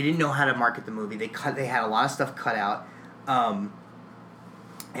 They didn't know how to market the movie. They had a lot of stuff cut out, so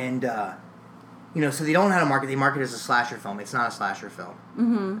they don't know how to market. They market it as a slasher film. It's not a slasher film.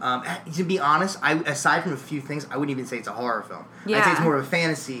 To be honest, aside from a few things, I wouldn't even say it's a horror film. Yeah. I'd say it's more of a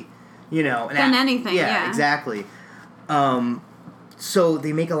fantasy, than anything. Yeah, exactly. So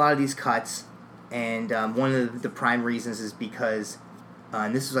they make a lot of these cuts, and one of the prime reasons is because,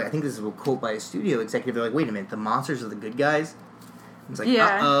 and this is I think this is a quote by a studio executive. They're like, "Wait a minute, the monsters are the good guys." It's like,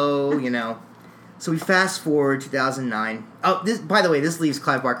 So we fast forward 2009. Oh, by the way, this leaves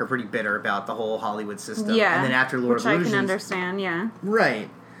Clive Barker pretty bitter about the whole Hollywood system. Yeah. And then after Lord of Illusions, I can understand, yeah. Right.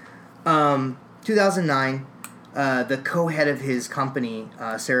 2009, the co-head of his company,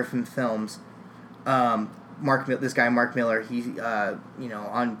 Seraphim Films, Mark Miller, he,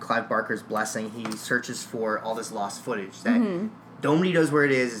 on Clive Barker's blessing, he searches for all this lost footage that nobody knows where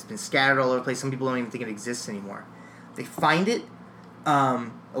it is. It's been scattered all over the place. Some people don't even think it exists anymore. They find it.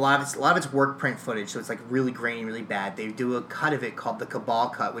 A lot of it's work print footage, so it's like really grainy, really bad. They do a cut of it called the Cabal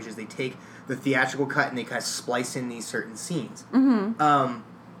cut, which is they take the theatrical cut and they kind of splice in these certain scenes. And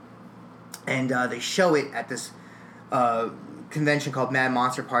they show it at this convention called Mad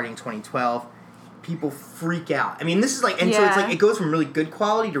Monster Party in 2012. People freak out. I mean, this is like, so it's like it goes from really good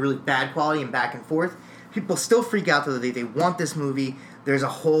quality to really bad quality and back and forth. People still freak out though. They want this movie. There's a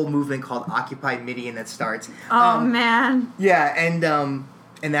whole movement called Occupy Midian that starts. Oh man. Yeah,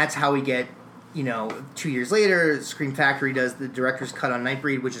 and that's how we get, 2 years later, Scream Factory does the director's cut on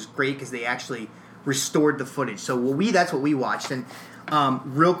Nightbreed, which is great because they actually restored the footage. So that's what we watched. And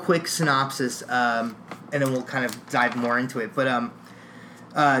real quick synopsis, and then we'll kind of dive more into it. But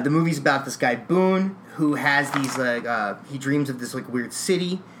the movie's about this guy Boone who has these he dreams of this like weird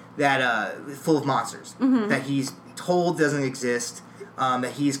city that full of monsters that he's told doesn't exist,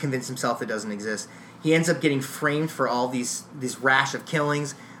 that he's convinced himself that doesn't exist. He ends up getting framed for all this rash of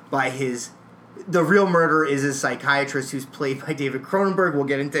killings by the real murderer is a psychiatrist who's played by David Cronenberg. We'll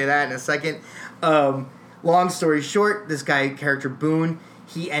get into that in a second. Long story short, this character Boone,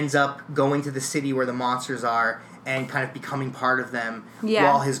 he ends up going to the city where the monsters are and kind of becoming part of them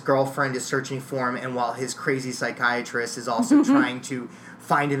while his girlfriend is searching for him and while his crazy psychiatrist is also trying to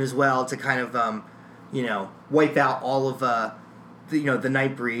find him as well to kind of, wipe out all of, the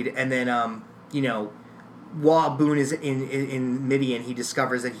Nightbreed. And then, while Boone is in Midian, he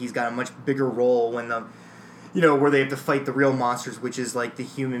discovers that he's got a much bigger role when where they have to fight the real monsters, which is like the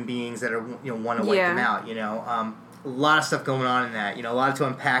human beings that are, want to wipe them out, a lot of stuff going on in that, a lot to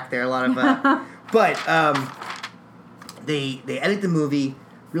unpack there, a lot of, but, they edit the movie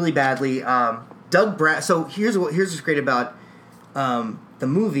really badly. So here's what's great about, the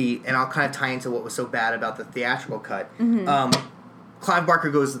movie, and I'll kind of tie into what was so bad about the theatrical cut. Clive Barker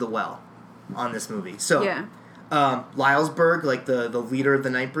goes to the well on this movie. So, Lylesburg, like the leader of the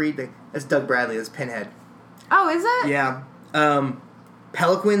Nightbreed, that's Doug Bradley. That's Pinhead. Oh, is it? Yeah.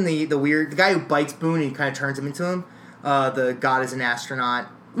 Peliquin, the guy who bites Boone and he kind of turns him into him. The God is an astronaut.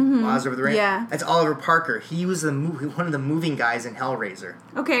 Oz over the Rain. Yeah. That's Oliver Parker. He was one of the moving guys in Hellraiser.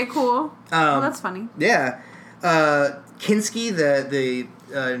 Okay, cool. That's funny. Yeah. Kinski, the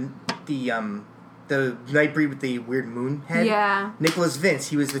Nightbreed with the weird moon head. Yeah. Nicholas Vince,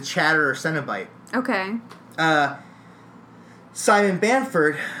 he was the Chatterer Cenobite. Okay. Simon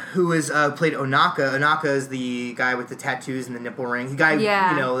Bamford, who is played Onaka. Onaka is the guy with the tattoos and the nipple ring. The guy,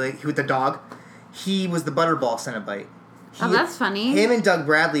 with the dog. He was the Butterball Cenobite. That's funny. Him and Doug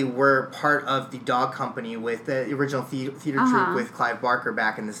Bradley were part of the dog company with the original theater troupe with Clive Barker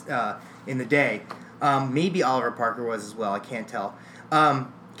back in the day. Maybe Oliver Parker was as well. I can't tell.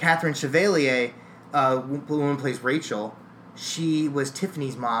 Catherine Chevalier, the woman who plays Rachel, she was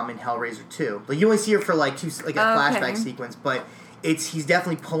Tiffany's mom in Hellraiser 2. Like you only see her for a flashback sequence, but he's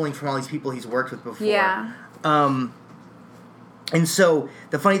definitely pulling from all these people he's worked with before. Yeah. And so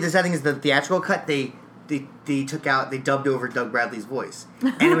the sad thing is the theatrical cut they dubbed over Doug Bradley's voice,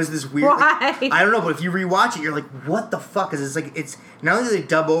 and it was this weird. Why? I don't know, but if you rewatch it, you're like, what the fuck is this? Like, it's not only do they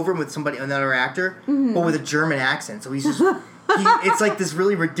dub over him with another actor, but with a German accent. So he's just it's like this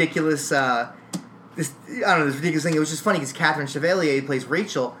really ridiculous. This ridiculous thing. It was just funny because Catherine Chevalier, who plays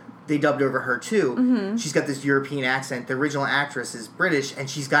Rachel, they dubbed over her too. Mm-hmm. She's got this European accent. The original actress is British, and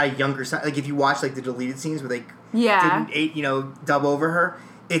she's got a younger son. Like if you watch the deleted scenes where they didn't dub over her,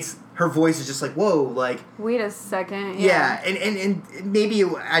 her voice is just like, whoa, like wait a second. Yeah, and maybe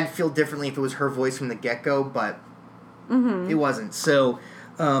I'd feel differently if it was her voice from the get go, but it wasn't. So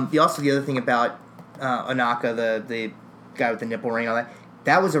the other thing about Onaka, the guy with the nipple ring, and all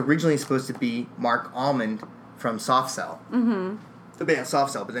that was originally supposed to be Mark Almond from Soft Cell. Mm-hmm. The band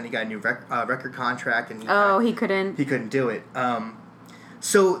Soft Cell, but then he got a new record contract, and he couldn't. He couldn't do it.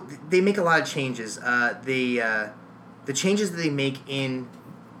 So they make a lot of changes. The changes that they make in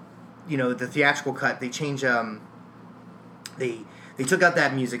the theatrical cut, they change. They took out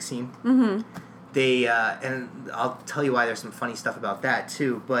that music scene. Mm-hmm. And I'll tell you why. There's some funny stuff about that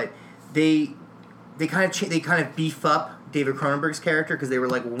too. But they kind of beef up David Cronenberg's character because they were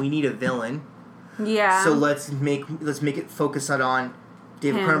like, well, we need a villain. Yeah. So let's make it focus on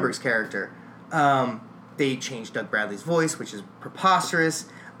David Cronenberg's character. They changed Doug Bradley's voice, which is preposterous.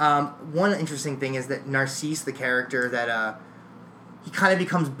 One interesting thing is that Narcisse, the character that he kind of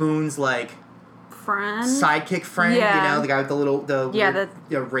becomes Boone's sidekick friend. Yeah. The guy with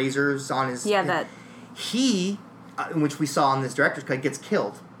the razors on his. Yeah, he, which we saw in this director's cut, gets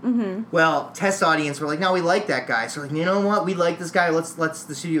killed. Mm-hmm. Well, test audience were like, no, we like that guy. So like, you know what? We like this guy. Let's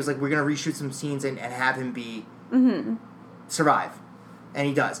the studio's like, we're gonna reshoot some scenes and have him be survive, and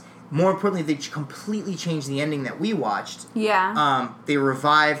he does. More importantly, they completely changed the ending that we watched. Yeah. They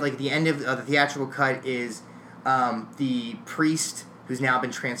revived the end of the theatrical cut is the priest who's now been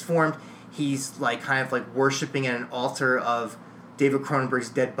transformed. He's kind of worshiping at an altar of David Cronenberg's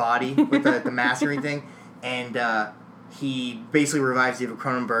dead body with the mask and everything, and he basically revives David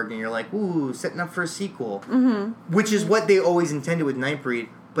Cronenberg, and you're like, ooh, setting up for a sequel. Mm-hmm. Which is what they always intended with Nightbreed,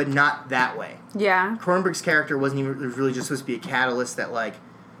 but not that way. Yeah. Cronenberg's character wasn't even really just supposed to be a catalyst that,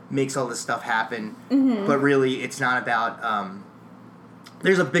 makes all this stuff happen. Mm-hmm. But really, it's not about...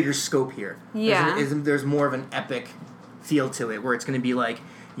 there's a bigger scope here. Yeah. There's more of an epic feel to it, where it's going to be they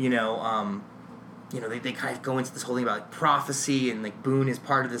kind of go into this whole thing about prophecy, and Boone is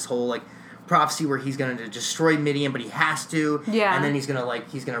part of this whole prophecy where he's going to destroy Midian, but he has to. Yeah. And then he's going to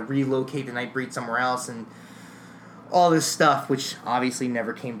relocate the Nightbreed somewhere else, and all this stuff, which obviously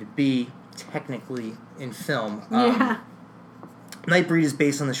never came to be technically in film. Nightbreed is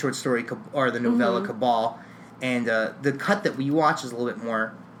based on the short story or the novella Cabal, and the cut that we watch is a little bit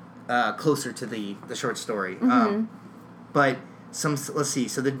more closer to the short story. Mm-hmm. But let's see.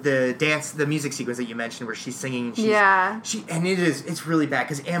 So the music sequence that you mentioned, where she's singing, it's really bad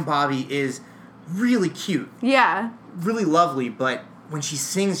because Anne Bobby is really cute. Yeah, really lovely, but when she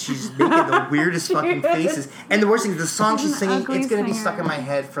sings, she's making the weirdest fucking faces. And the worst thing is the song she's singing, it's going to be stuck in my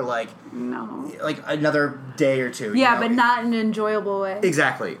head for another day or two. Yeah, but not in an enjoyable way.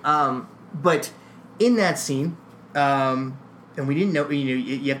 Exactly. But in that scene, and we didn't know,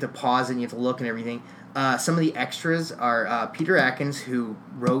 you have to pause and you have to look and everything. Some of the extras are Peter Atkins, who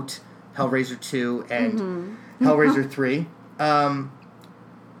wrote Hellraiser 2 and Hellraiser 3, and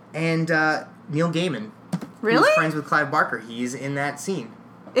Neil Gaiman. Really? He's friends with Clive Barker. He's in that scene.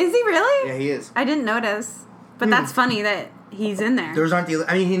 Is he really? Yeah, he is. I didn't notice. But that's funny that he's in there. Those aren't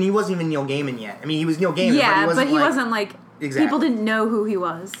and he wasn't even Neil Gaiman yet. I mean, he was Neil Gaiman, yeah, but he wasn't exactly. People didn't know who he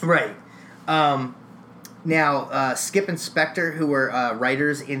was. Right. Now, Skip and Spectre, who were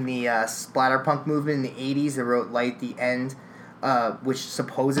writers in the splatterpunk movement in the 80s, they wrote Light at the End, which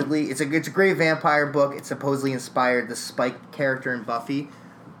supposedly... It's a great vampire book. It supposedly inspired the Spike character in Buffy.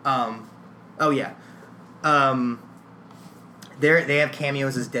 They have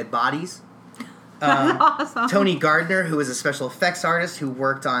cameos as dead bodies. That's awesome. Tony Gardner, who is a special effects artist who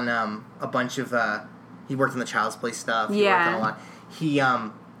worked on a bunch of... he worked on the Child's Play stuff. He worked on a lot.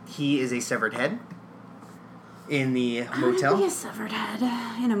 He is a severed head in the motel. How did he be a severed head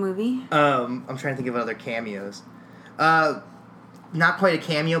in a movie? I'm trying to think of other cameos. Not quite a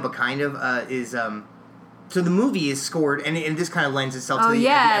cameo, but kind of is. So the movie is scored, and this kind of lends itself to the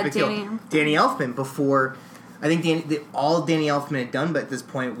epic feel. Danny Elfman. Before, I think all Danny Elfman had done, but at this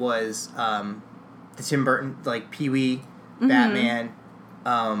point was the Tim Burton, like Pee-wee, Batman.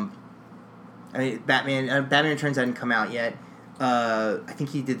 Batman Returns hadn't come out yet. I think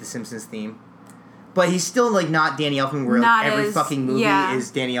he did the Simpsons theme. But he's still, like, not Danny Elfman, where every fucking movie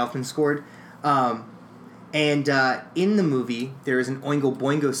is Danny Elfman scored. And in the movie, there is an Oingo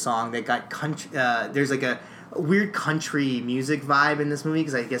Boingo song that got country... there's, like, a weird country music vibe in this movie,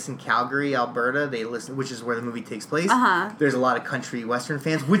 because I guess in Calgary, Alberta, they listen... Which is where the movie takes place. There's a lot of country western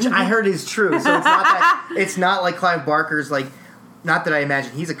fans, which I heard is true. So it's not that... It's not like Clive Barker's, like... Not that I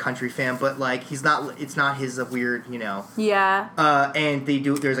imagine he's a country fan, but, like, he's not... It's not his weird, you know... Yeah. And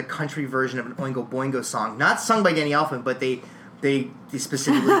there's a country version of an Oingo Boingo song. Not sung by Danny Elfman, but they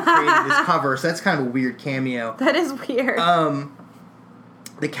specifically created this cover, so that's kind of a weird cameo. That is weird.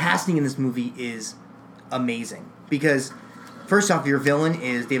 The casting in this movie is amazing. Because, first off, your villain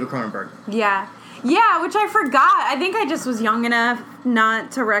is David Cronenberg. Yeah. Yeah, which I forgot. I think I just was young enough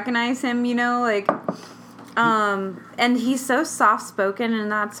not to recognize him, you know, like... and he's so soft-spoken,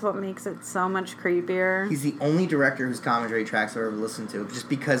 and that's what makes it so much creepier. He's the only director whose commentary tracks I've ever listened to, just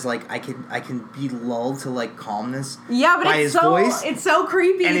because, like, I can be lulled to, like, calmness. Yeah, but by his voice. It's so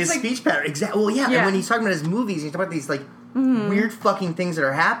creepy. And it's his speech pattern. Exactly. Well, yeah, and when he's talking about his movies, he's talking about these, like, weird fucking things that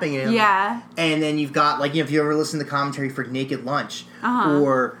are happening. Yeah. And then you've got, like, you know, if you ever listen to the commentary for Naked Lunch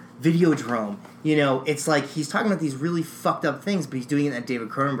or Videodrome, you know, it's like he's talking about these really fucked up things, but he's doing it in that David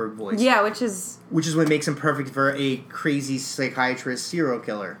Cronenberg voice. Yeah, which is what makes him perfect for a crazy psychiatrist serial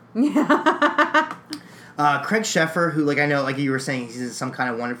killer. Yeah. Craig Sheffer, who, like, I know, like you were saying, he's in Some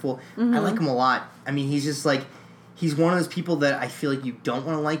Kind of Wonderful. I like him a lot. I mean, he's just like, he's one of those people that I feel like you don't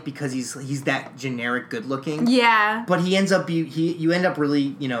want to like because he's that generic good looking. Yeah. But he ends up you end up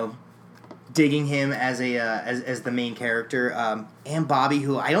really, you know, digging him as a as the main character. Anne Bobby,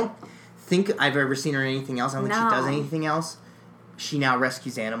 who I don't think I've ever seen her in anything else. I don't think she does anything else. She now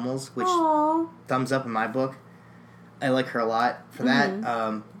rescues animals, which thumbs up in my book. I like her a lot for that.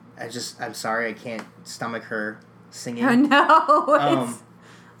 I'm sorry I can't stomach her singing. Oh no, it's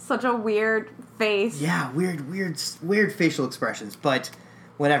such a weird face. Yeah, weird facial expressions, but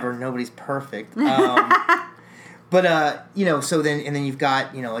whatever. Nobody's perfect. But, you know, so then you've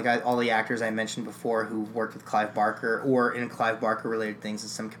got, you know, like all the actors I mentioned before who worked with Clive Barker or in Clive Barker related things in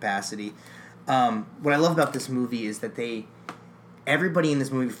some capacity. What I love about this movie is that everybody in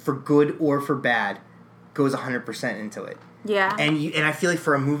this movie, for good or for bad, goes 100% into it. Yeah. And I feel like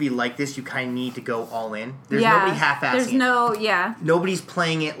for a movie like this, you kind of need to go all in. There's nobody half-assing it. Nobody's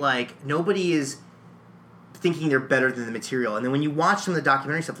playing it like, nobody is thinking they're better than the material. And then when you watch some of the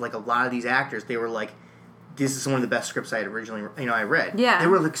documentary stuff, like a lot of these actors, they were like, this is one of the best scripts I had originally, you know, I read. Yeah. They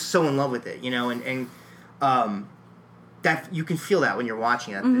were, like, so in love with it, you know, and that, you can feel that when you're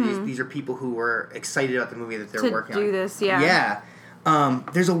watching it. These are people who were excited about the movie that they're working on. To do this, yeah. Yeah.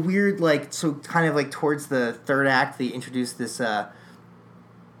 There's a weird, like, so kind of, like, towards the third act, they introduce this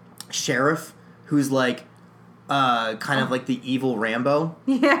sheriff who's, like, kind of like the evil Rambo.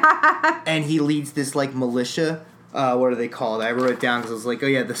 Yeah. And he leads this, like, militia. What are they called? I wrote it down because I was like, oh,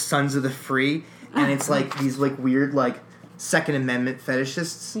 yeah, the Sons of the Free. And it's, like, these, like, weird, like, Second Amendment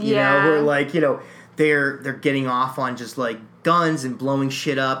fetishists, you know, who are, like, you know, they're getting off on just, like, guns and blowing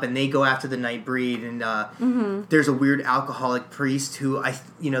shit up, and they go after the Nightbreed, and there's a weird alcoholic priest who,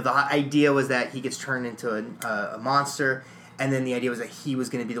 the idea was that he gets turned into a monster, and then the idea was that he was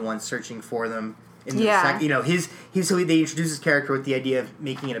going to be the one searching for them. In the so they introduced his character with the idea of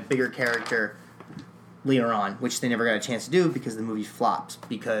making it a bigger character later on, which they never got a chance to do because the movie flops,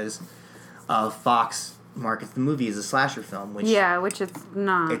 because Fox markets the movie as a slasher film, which it's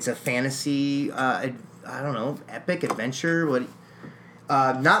not. It's a fantasy, I don't know, epic adventure.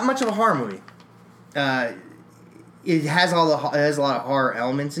 Not much of a horror movie. It has a lot of horror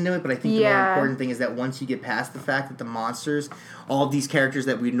elements into it, but I think the more important thing is that once you get past the fact that the monsters, all of these characters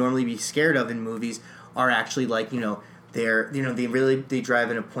that we'd normally be scared of in movies, are actually like, you know, they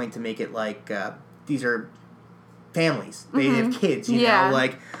drive in a point to make it like these are families. They have kids, you know,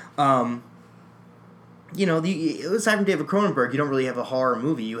 like, you know, aside from David Cronenberg, you don't really have a horror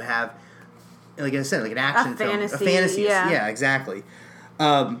movie. You have, like I said, like an action film. A fantasy. Yeah, exactly.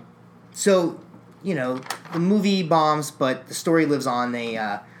 So, you know, the movie bombs, but the story lives on.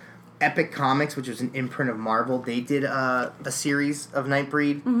 Epic Comics, which was an imprint of Marvel, they did a series of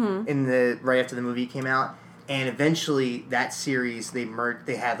Nightbreed right after the movie came out. And eventually, that series, they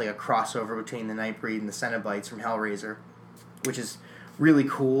had like a crossover between the Nightbreed and the Cenobites from Hellraiser, which is really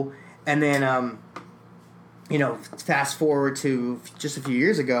cool. And then, you know, fast forward to just a few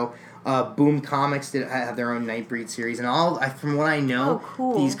years ago, Boom Comics did have their own Nightbreed series. And from what I know,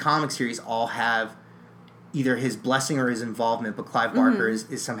 these comic series all have either his blessing or his involvement, but Clive Barker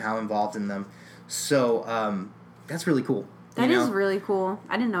is somehow involved in them. So, that's really cool. That is really cool.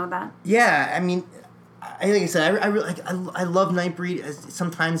 I didn't know that. Yeah, I mean... like I said, I love Nightbreed.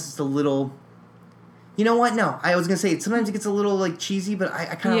 Sometimes it's a little... You know what? No, I was going to say, sometimes it gets a little, like, cheesy, but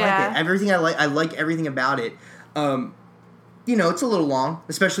I kind of like it. Everything I like everything about it. You know, it's a little long,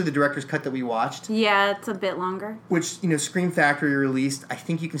 especially the director's cut that we watched. Yeah, it's a bit longer. Which, you know, Scream Factory released. I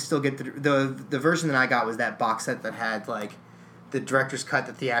think you can still get the version that I got was that box set that had, like, the director's cut,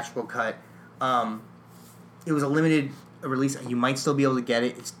 the theatrical cut. It was a limited release. You might still be able to get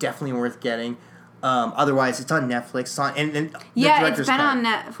it. It's definitely worth getting. Otherwise, it's on Netflix. It's on, and it's been on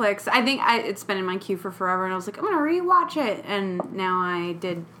Netflix. I think it's been in my queue for forever, and I was like, I'm going to rewatch it. And now I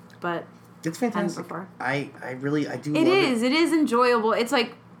did, but... It's fantastic. I do love it. It is enjoyable. It's,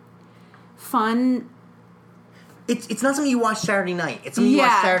 like, fun. It's not something you watch Saturday night. It's something you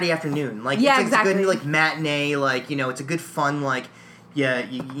watch Saturday afternoon. Like, it's a good, like, matinee, like, you know, it's a good fun, like, you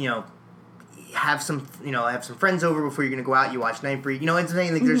know, have some friends over before you're going to go out, you watch Nightbreed. You know, it's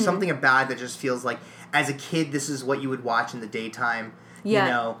like, there's something about it that just feels like, as a kid, this is what you would watch in the daytime, you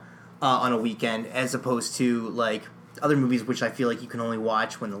know, on a weekend, as opposed to, like, other movies which I feel like you can only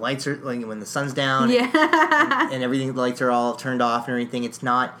watch when the lights are, like, when the sun's down and everything, the lights are all turned off and everything. It's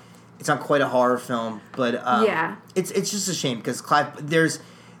not quite a horror film, but it's just a shame because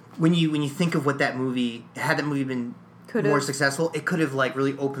when you think of what that movie, had that movie been more successful, it could have, like,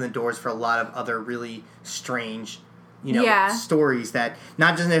 really opened the doors for a lot of other really strange, you know, stories that,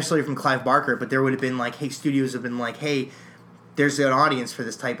 not just necessarily from Clive Barker, but there would have been, like, studios have been like, hey, there's an audience for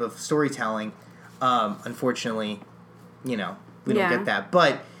this type of storytelling. Unfortunately, you know, we don't get that.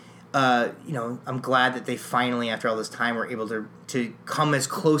 But, you know, I'm glad that they finally, after all this time, were able to come as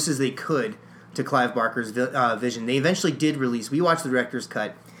close as they could to Clive Barker's vision. They eventually did release, we watched the director's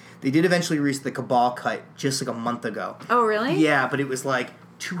cut, they did eventually release the Cabal cut just like a month ago. Oh, really? Yeah, but it was like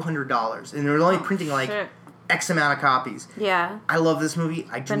 $200. And they were only printing like X amount of copies. Yeah. I love this movie.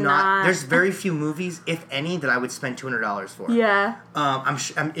 I do not. There's very few movies, if any, that I would spend $200 for. Yeah.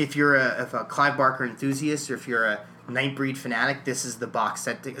 If you're a Clive Barker enthusiast or if you're a Nightbreed fanatic, this is the box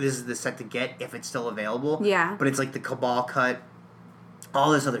set. This is the set to get if it's still available. Yeah. But it's like the Cabal cut,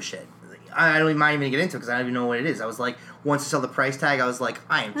 all this other shit. I don't even mind even get into it because I don't even know what it is. I was like, once I saw the price tag, I was like,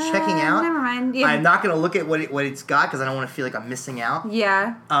 I am checking out. Never mind. Yeah. I'm not going to look at what it's got because I don't want to feel like I'm missing out.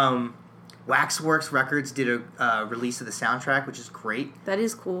 Yeah. Waxworks Records did a release of the soundtrack, which is great. That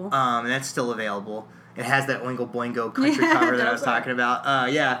is cool. And that's still available. It has that Oingo Boingo country cover that I was talking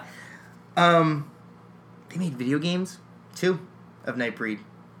about. Yeah. They made video games, too, of Nightbreed.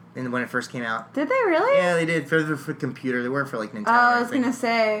 When it first came out. Did they really? Yeah, they did. For computer. They weren't for, like, Nintendo. Oh, I was going to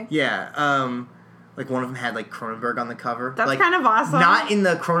say. Yeah. Like, one of them had, like, Cronenberg on the cover. That's like, kind of awesome. Not in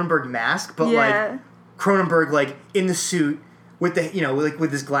the Cronenberg mask, but, like, Cronenberg, like, in the suit with the, you know,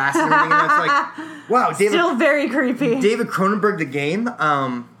 with his glasses and everything. And it's like, wow, David. Still very creepy. David Cronenberg, the game.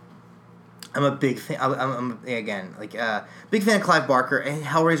 I'm a big fan. Big fan of Clive Barker. And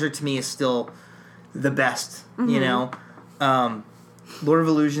Hellraiser, to me, is still the best, you know? Lord of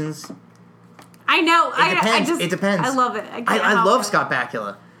Illusions. I know. It depends. I love it. I love Scott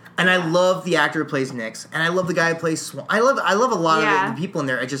Bakula. And I love the actor who plays Nyx. And I love the guy who plays Swan. I love a lot of the people in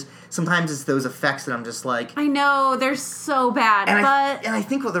there. Sometimes it's those effects that I'm just like... I know. They're so bad, and I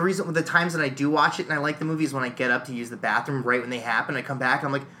think the times that I do watch it and I like the movies when I get up to use the bathroom right when they happen, I come back and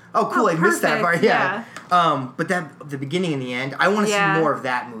I'm like, oh, cool, I missed that part. Yeah. But the beginning and the end, I want to see more of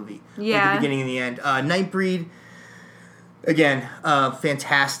that movie. Yeah. Like the beginning and the end. Nightbreed... Again,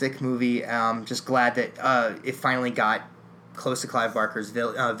 fantastic movie. Just glad that it finally got close to Clive Barker's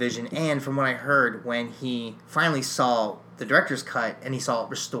vision. And from what I heard, when he finally saw the director's cut and he saw it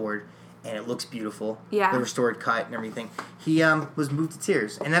restored, and it looks beautiful, the restored cut and everything, he was moved to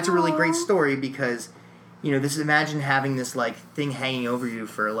tears. And that's a really great story because, you know, imagine having this, like, thing hanging over you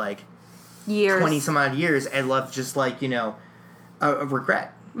for, like, years. 20 some odd years, and love just, like, you know, a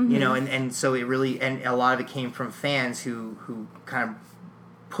regret. you know, and so it really, and a lot of it came from fans who kind of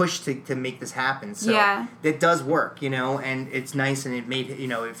pushed to make this happen. So it does work, you know, and it's nice, and it made, you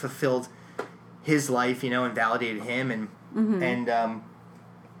know, it fulfilled his life, you know, and validated him, and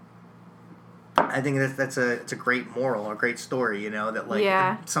I think it's a great moral, a great story, you know, that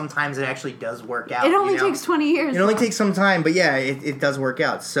like sometimes it actually does work out. It only takes 20 years. It only takes some time, but yeah, it does work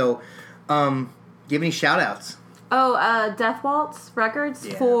out. So, give any shout outs. Oh, Death Waltz Records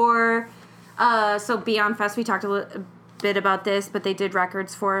for so Beyond Fest. We talked a bit about this, but they did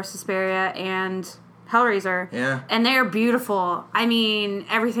records for Suspiria and Hellraiser. Yeah. And they're beautiful. I mean,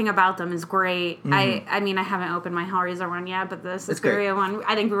 everything about them is great. I mean, I haven't opened my Hellraiser one yet, but the Suspiria one,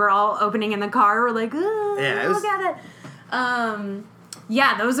 I think we were all opening in the car. We're like, look at it.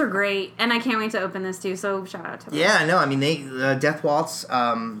 Yeah, those are great. And I can't wait to open this too, so shout out to them. Yeah, no, I mean, they Death Waltz,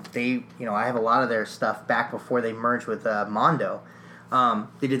 they, you know, I have a lot of their stuff back before they merged with Mondo.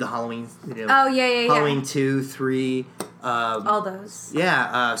 They did the Halloween. Halloween 2, 3. All those.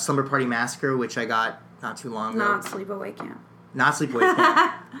 Yeah, Slumber Party Massacre, which I got not too long ago. Not Sleepaway Camp. Not Sleepaway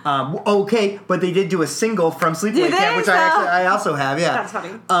Camp. Okay, but they did do a single from Sleepaway Camp, which I also have. Yeah, that's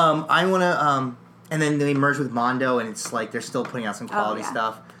funny. I want to. And then they merged with Mondo, and it's like they're still putting out some quality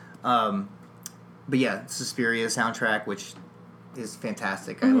stuff. But yeah, Suspiria soundtrack, which is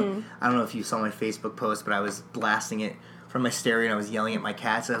fantastic. I don't know if you saw my Facebook post, but I was blasting it from my stereo, and I was yelling at my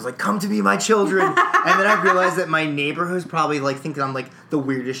cats, and I was like, "Come to me, my children!" And then I realized that my neighborhood's probably like thinking I'm like the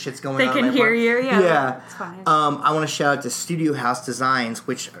weirdest shit's going on. They can hear you, yeah. It's fine. I want to shout out to Studio House Designs,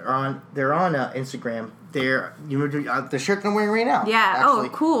 which they're on Instagram. They're the shirt that I'm wearing right now. Yeah. Actually.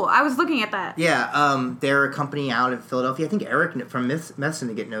 Oh, cool. I was looking at that. Yeah. They're a company out in Philadelphia. I think Eric from Meth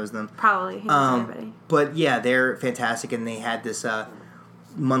Syndicate knows them. Probably. He knows everybody. But yeah, they're fantastic, and they had this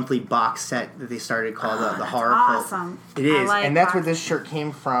monthly box set that they started called the Horror Cult. Awesome. It is, and that's where this shirt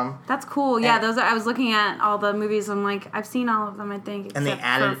came from. That's cool. Yeah, those are. I was looking at all the movies. I'm like, I've seen all of them. I think, except and they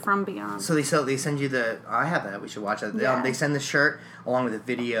added for From Beyond. So they send you the. Oh, I have that. We should watch that. Yeah. They send the shirt along with a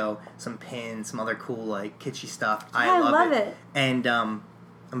video, some pins, some other cool like kitschy stuff. I love it. And I'm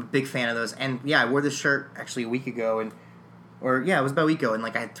a big fan of those. And yeah, I wore this shirt actually a week ago, it was about a week ago, and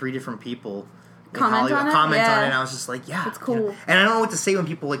like I had 3 different people comment on it, and I was just like, yeah, it's cool. You know? And I don't know what to say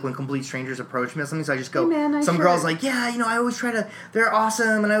when complete strangers approach me or something, so I just go, some girl's like, yeah, you know, I always try to, they're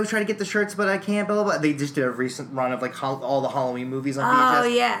awesome, and I always try to get the shirts, but I can't, blah, blah, blah. They just did a recent run of like all the Halloween movies on VHS. Oh,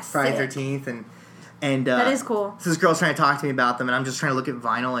 yes. Friday 13th, and that is cool. So this girl's trying to talk to me about them, and I'm just trying to look at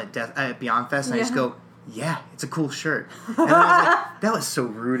vinyl at Beyond Fest, and I just go, yeah, it's a cool shirt. And I was like, that was so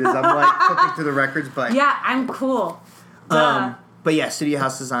rude as I'm like flipping through the records, but yeah, I'm cool. But yeah, Studio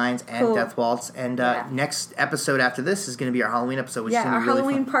House Designs and Death Waltz. And next episode after this is going to be our Halloween episode, which is going to be really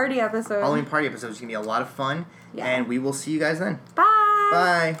Halloween fun. party episode. Halloween party episode is going to be a lot of fun. Yeah. And we will see you guys then. Bye.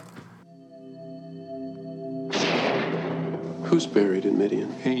 Bye. Who's buried in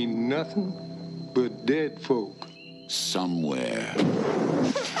Midian? Ain't nothing but dead folk. Somewhere,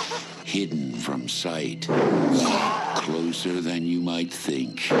 hidden from sight, closer than you might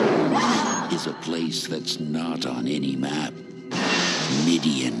think, is a place that's not on any map.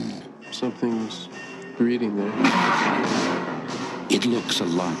 Midian. Something's breeding there. It looks a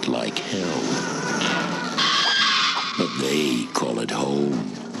lot like hell, but they call it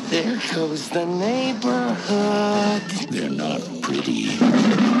home. There goes the neighborhood. They're not pretty.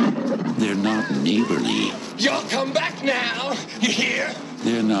 They're not neighborly. Y'all come back now, you hear?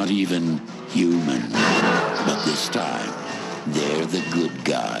 They're not even human. But this time, they're the good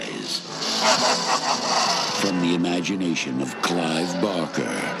guys. From the imagination of Clive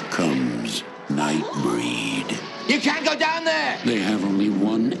Barker comes Nightbreed. You can't go down there! They have only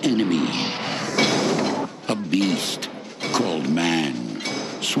one enemy. A beast called man,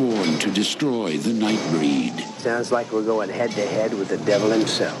 sworn to destroy the Nightbreed. Sounds like we're going head-to-head with the devil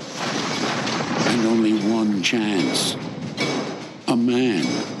himself. And only one chance. A man.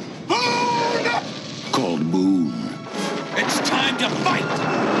 Boone! Called Boone. It's time to fight!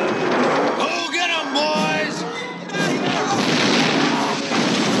 Go get 'em, boys!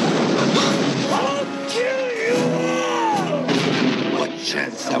 I'll kill you all! What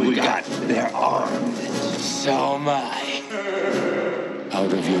chance have we got? They're armed. So am I.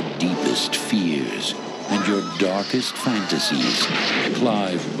 Out of your deepest fears and your darkest fantasies,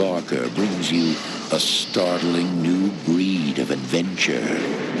 Clive Barker brings you a startling new breed of adventure.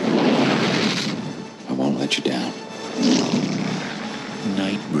 I won't let you down.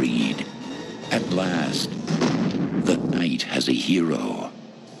 Nightbreed. At last, the night has a hero.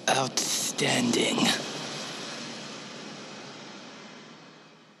 Outstanding.